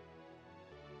 Exactly.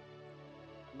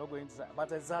 I'm not going to try.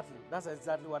 But exactly, that's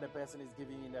exactly what the person is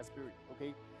giving in their spirit.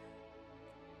 Okay?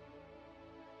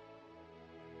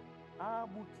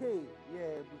 Bouquet.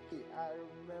 Yeah, bouquet. I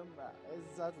remember.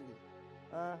 Exactly.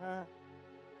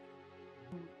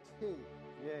 Bouquet.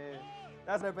 Yeah.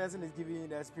 That's what the person is giving in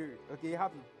their spirit. Okay,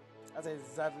 happy. That's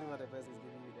exactly what the person is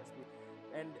giving in their spirit.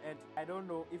 And I don't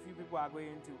know if you people are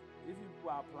planning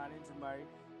to marry,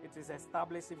 it is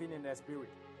established even in the spirit.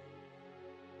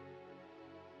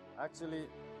 Actually,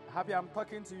 happy I'm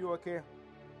talking to you, okay?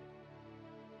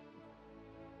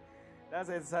 That's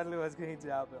exactly what's going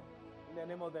to happen. In the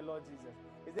name of the Lord Jesus.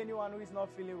 Is there anyone who is not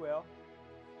feeling well?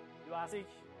 You are sick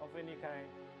of any kind?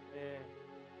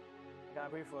 I can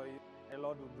pray for you. The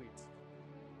Lord will do it.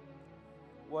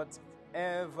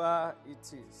 Whatever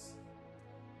it is.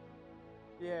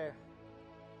 Yeah.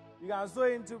 You can sow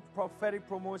into prophetic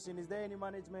promotion. Is there any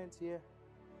management here?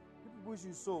 You people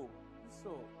should sow. You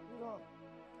sow.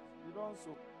 You don't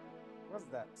sow. What's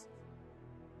that?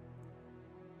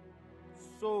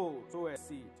 Sow a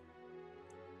seed.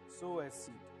 Sow a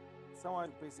seed.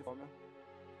 Someone place it for me.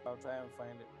 I'll try and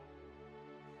find it.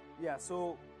 Yeah,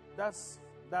 so that's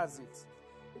it.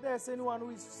 If there's anyone who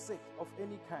is sick of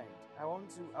any kind, I want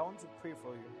to pray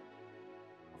for you.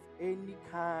 Of any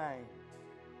kind.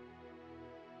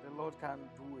 The Lord can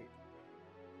do it.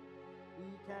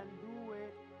 He can do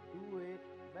it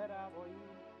better for you.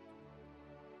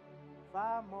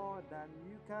 Far more than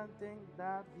you can think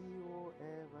that He will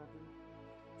ever do.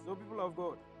 So, people of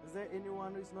God, is there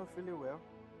anyone who is not feeling well?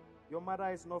 Your mother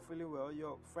is not feeling well.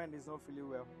 Your friend is not feeling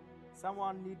well.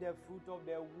 Someone needs the fruit of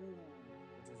their womb.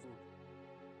 It is good.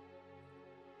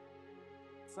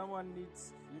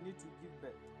 You need to give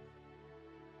birth.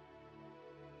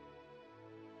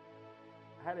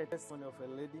 I had a testimony of a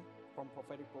lady from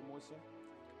prophetic promotion,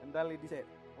 and that lady said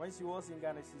when she was in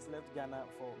Ghana, she's left Ghana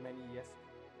for many years.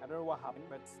 I don't know what happened,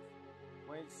 but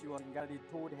when she was in Ghana, they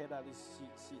told her that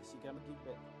she cannot give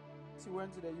birth. She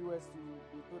went to the US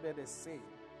we told her the same.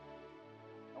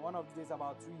 And one of the days,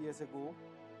 about 2 years ago,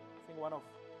 I think one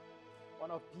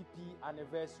of PP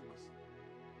anniversaries.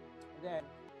 Then,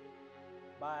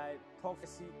 by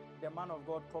prophecy, the man of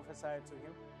God prophesied to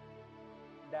him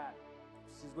that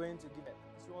she's going to give it.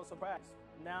 She was surprised.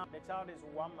 Now the child is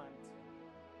 1 month.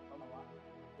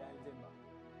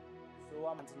 So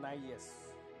 1 month, 9 years.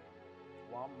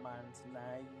 1 month, 9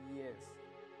 years.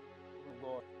 Oh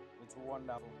God, it's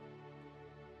wonderful.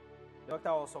 The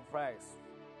doctor was surprised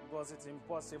because it's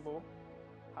impossible.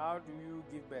 How do you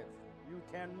give birth? You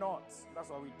cannot. That's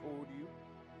what we told you.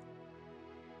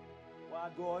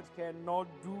 What God cannot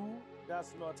do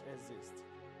does not exist.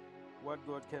 What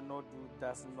God cannot do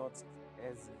does not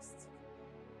exist.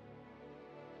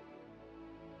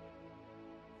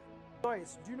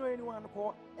 Joyce, do you know anyone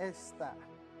called Esther?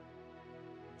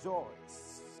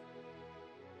 Joyce.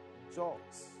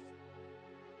 Joyce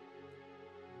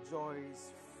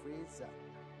Fraser.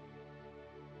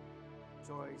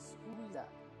 Joyce, who is that?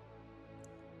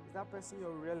 Is that person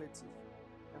your relative?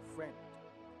 A friend?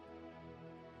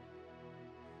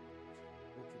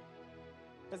 Okay.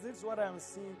 Because this is what I'm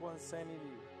seeing concerning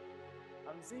you.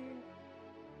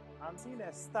 I'm seeing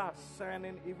a star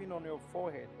shining even on your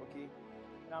forehead, okay?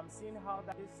 And I'm seeing how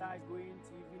that this star is going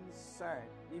to even shine,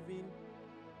 even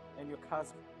in your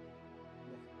castle.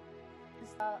 Yeah. This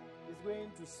star is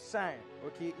going to shine,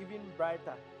 okay, even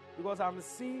brighter. Because I'm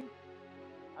seeing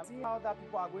how that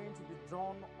people are going to be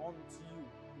drawn onto you.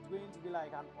 It's going to be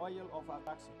like an oil of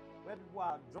attraction, where people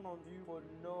are drawn onto you for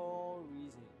no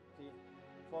reason, okay?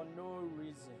 For no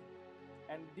reason.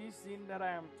 And this thing that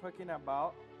I am talking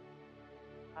about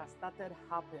has started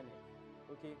happening,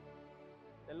 okay?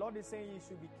 The Lord is saying you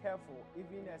should be careful,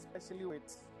 even especially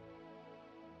with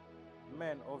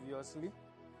men, obviously.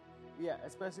 Yeah,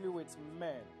 especially with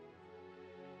men.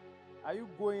 Are you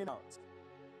going out?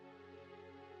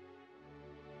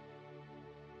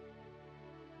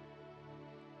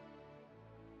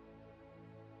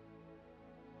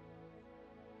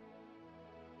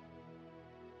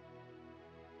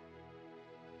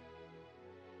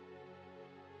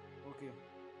 Okay.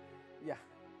 Yeah.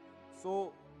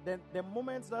 So the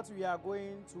moments that we are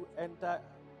going to enter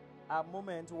are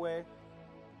moments where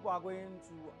people are going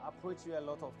to approach you a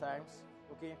lot of times.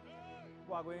 Okay?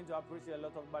 People are going to approach you a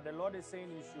lot of, but the Lord is saying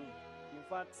you should, in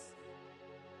fact,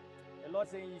 the Lord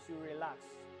is saying you should relax.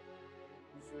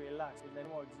 You should relax. In the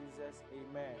name of Jesus,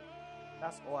 amen.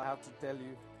 That's all I have to tell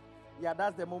you. Yeah,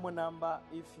 that's the moment number.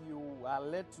 If you are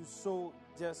led to sow,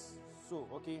 just sow,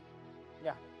 okay?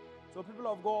 Yeah. So people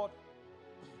of God,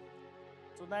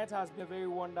 tonight has been a very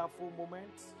wonderful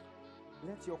moment.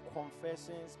 Let your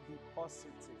confessions be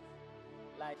positive.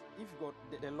 Like if God,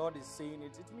 the Lord is saying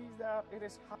it, it means that it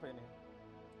is happening.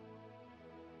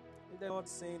 If the Lord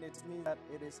is saying it, it means that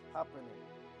it is happening.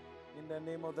 In the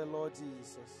name of the Lord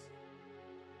Jesus.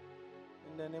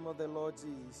 In the name of the Lord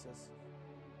Jesus.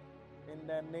 In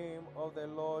the name of the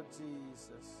Lord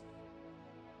Jesus.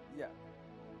 Yeah.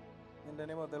 In the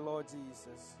name of the Lord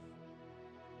Jesus.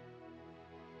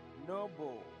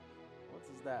 Noble. What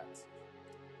is that?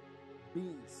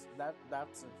 Beans.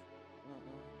 That's it.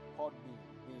 Hot bean.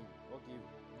 Okay,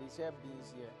 they share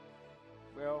beans here.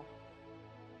 Well,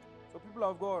 so people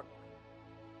of God,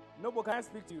 Noble, can I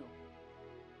speak to you?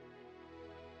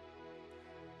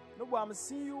 Noble, I'm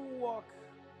seeing you walk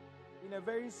in a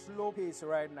very slow pace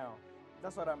right now.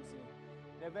 That's what I'm seeing.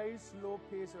 In a very slow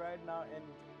pace right now, and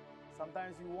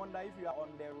sometimes you wonder if you are on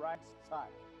the right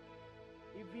track.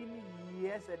 Even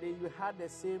yesterday, you had the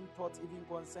same thought, even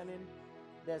concerning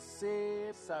the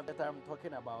same subject I'm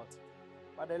talking about.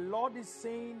 But the Lord is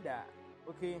saying that,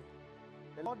 okay,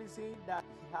 the Lord is saying that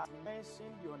He has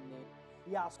mentioned your name.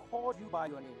 He has called you by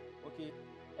your name, okay?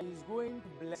 And He's going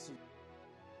to bless you.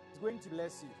 He's going to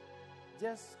bless you.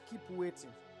 Just keep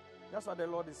waiting. That's what the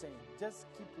Lord is saying. Just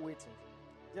keep waiting.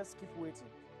 Just keep waiting.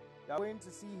 You are going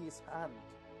to see His hand.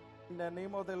 In the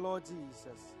name of the Lord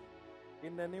Jesus.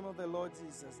 In the name of the Lord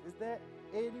Jesus. Is there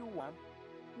anyone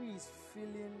who is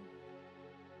feeling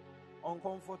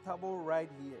uncomfortable right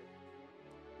here?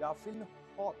 You are feeling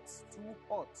hot, too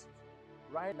hot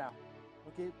right now.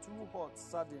 Okay, too hot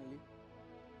suddenly.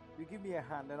 You give me a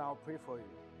hand and I'll pray for you.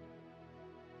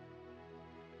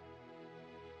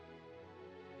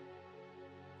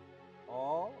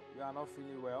 Or you are not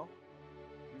feeling well,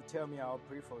 you tell me, I'll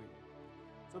pray for you.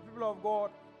 So people of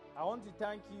God, I want to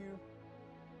thank you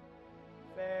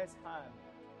first hand,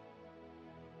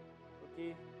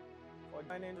 okay, for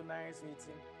joining tonight's meeting.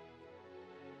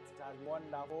 It has been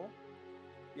wonderful.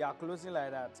 We are closing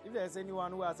like that. If there's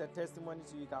anyone who has a testimony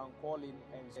to you, can call in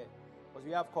and share. Because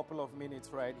we have a couple of minutes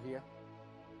right here.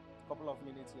 Couple of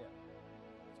minutes here.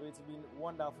 So it's been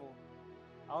wonderful.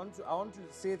 I want to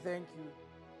say thank you.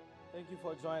 Thank you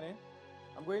for joining.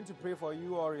 I'm going to pray for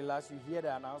you or relax. You hear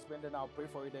the announcement, then I'll pray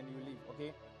for you, then you leave.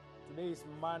 Okay? Today is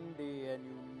Monday and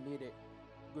you need it.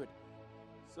 Good.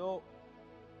 So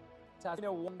it has been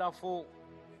a wonderful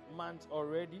month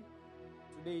already.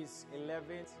 Today is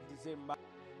 11th December.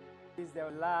 This is the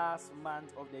last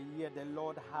month of the year. The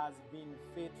Lord has been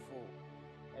faithful,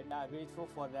 and we are grateful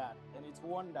for that. And it's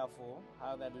wonderful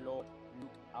how that Lord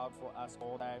looked out for us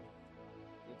all the time.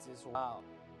 It is wow.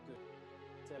 Good.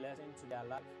 It's a lesson to their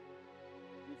life.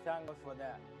 We thank God for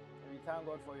that. And we thank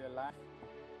God for your life.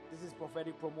 This is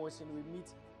prophetic promotion. We meet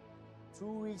 2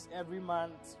 weeks every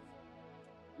month.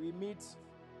 We meet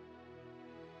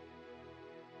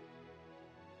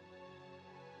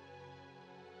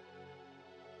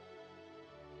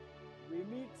We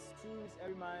meet 2 weeks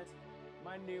every month,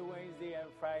 Monday, Wednesday, and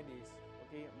Fridays.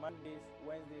 Okay, Mondays,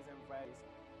 Wednesdays, and Fridays.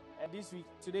 And this week,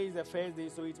 today is the first day,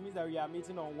 so it means that we are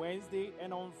meeting on Wednesday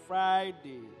and on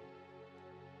Friday.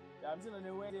 We are meeting on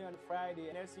a Wednesday and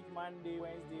Friday. Next week, Monday,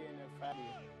 Wednesday, and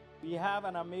Friday. We have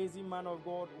an amazing man of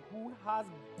God who has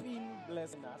been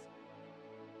blessing us,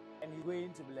 and he's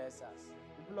going to bless us.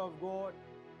 People of God,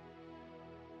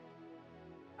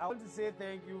 I want to say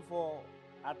thank you for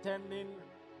attending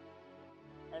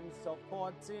and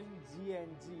supporting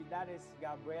G&G. That is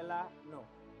Gabriella,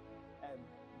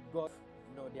 God,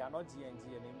 no, they are not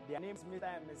G&G. Their name is Mr.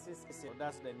 and Mrs. Kissel.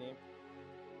 That's the name.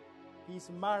 He's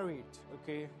married,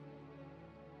 okay?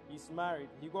 He's married.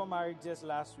 He got married just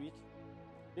last week.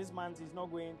 This month he's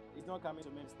not coming to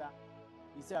minister.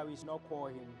 He said we should not call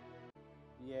him.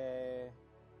 Yeah,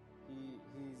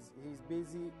 he's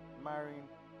busy marrying.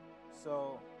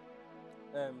 So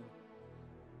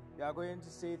they are going to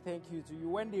say thank you to you.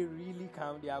 When they really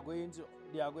come, they are going to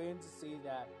say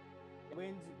that I'm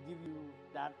going to give you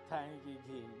that time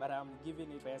again, but I'm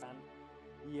giving it first.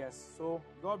 And yes, so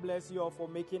God bless you all for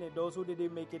making it. Those who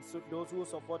didn't make it, so those who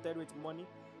supported with money,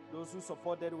 those who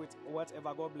supported with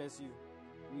whatever, God bless you.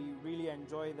 We really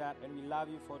enjoy that, and we love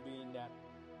you for doing that.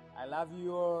 I love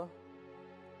you all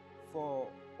for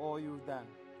all you've done.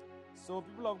 So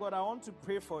people of God, I want to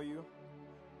pray for you.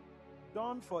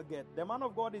 Don't forget, the man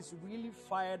of God is really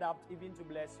fired up even to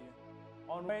bless you.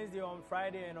 On Wednesday, on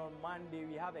Friday, and on Monday,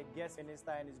 we have a guest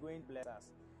minister, and he's going to bless us.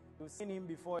 You've seen him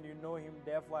before and you know him,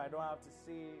 therefore I don't have to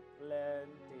say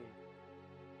plenty.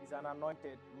 He's an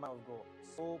anointed man of God,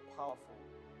 so powerful.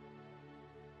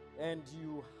 And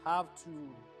you have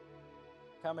to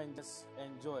come and just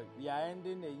enjoy. We are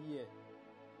ending a year.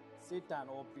 Satan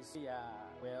or Priscilla,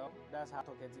 well, that's how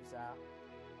talkatives are.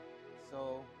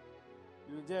 So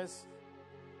you just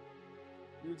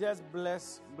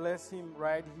bless him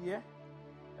right here,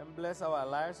 and bless our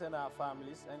lives and our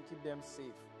families, and keep them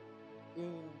safe.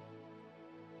 In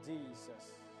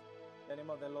Jesus, the name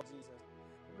of the Lord Jesus.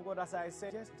 God, as I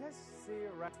said, just say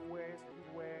right words.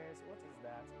 What is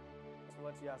that? That's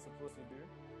what you are supposed to do.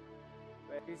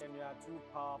 But Christian, you are too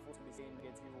powerful to be saying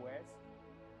negative words.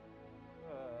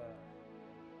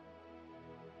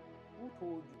 Who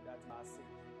told you that you are sick?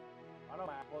 One of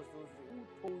my apostles said, who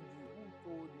told you? Who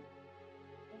told you?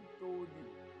 Who told you?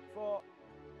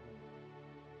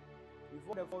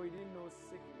 Before the fall, you didn't know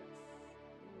sickness.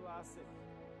 You are sick.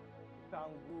 You can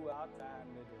go out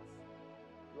and measures.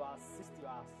 You are sick, you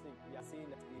are sick. We are saying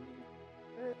that in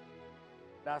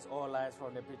that's all lies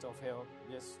from the pit of hell.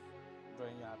 Just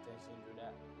drawing your attention to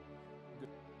that. Good.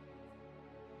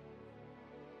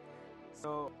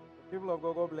 So, people of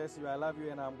God, God bless you. I love you,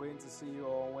 and I'm going to see you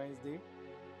on Wednesday.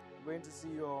 I'm going to see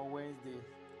you on Wednesday.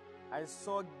 I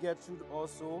saw Gertrude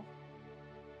also.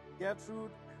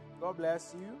 Gertrude, God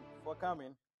bless you for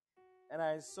coming. And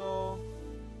I saw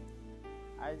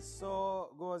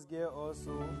God's girl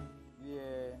also.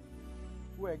 Yeah.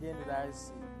 Who again did I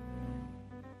see?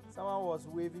 Someone was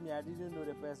waving me. I didn't know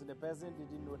the person. The person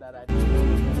didn't know that I didn't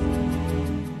know the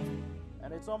person.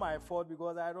 And it's not my fault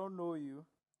because I don't know you.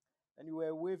 And you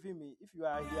were waving me. If you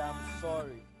are here, I'm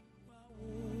sorry.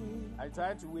 I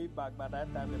tried to wave back, but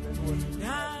that time the person was waving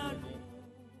at me again.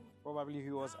 Probably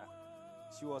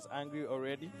she was angry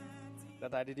already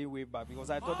that I didn't wave back because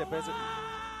I thought the person,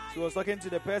 she was talking to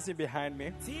the person behind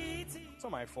me. It's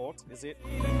not my fault, is it? I'm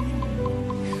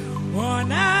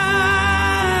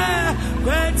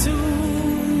going to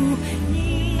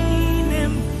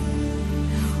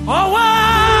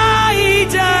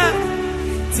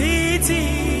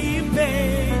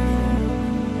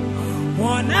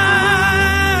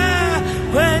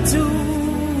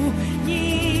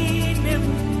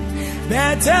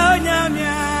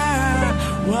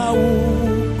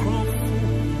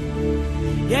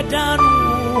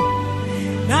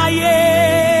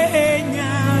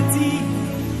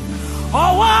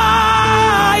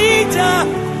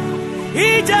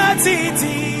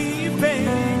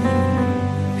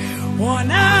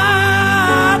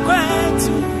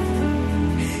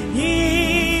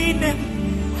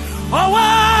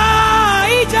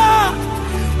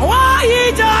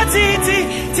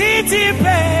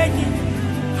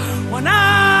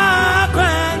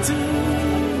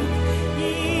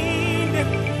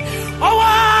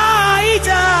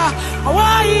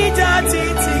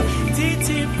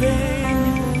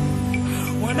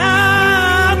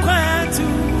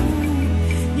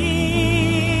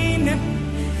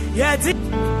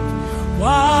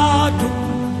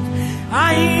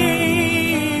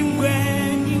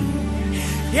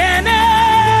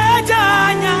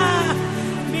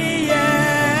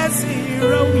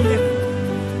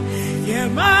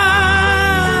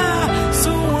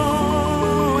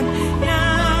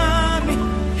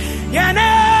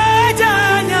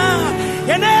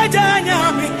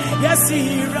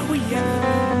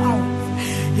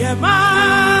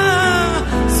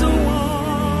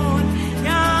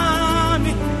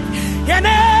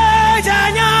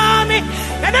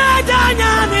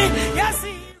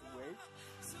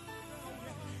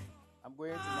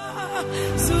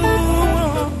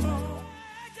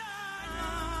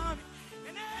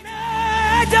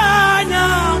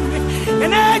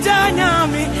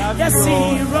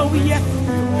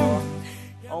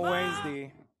on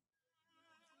Wednesday.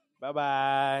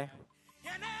 Bye-bye.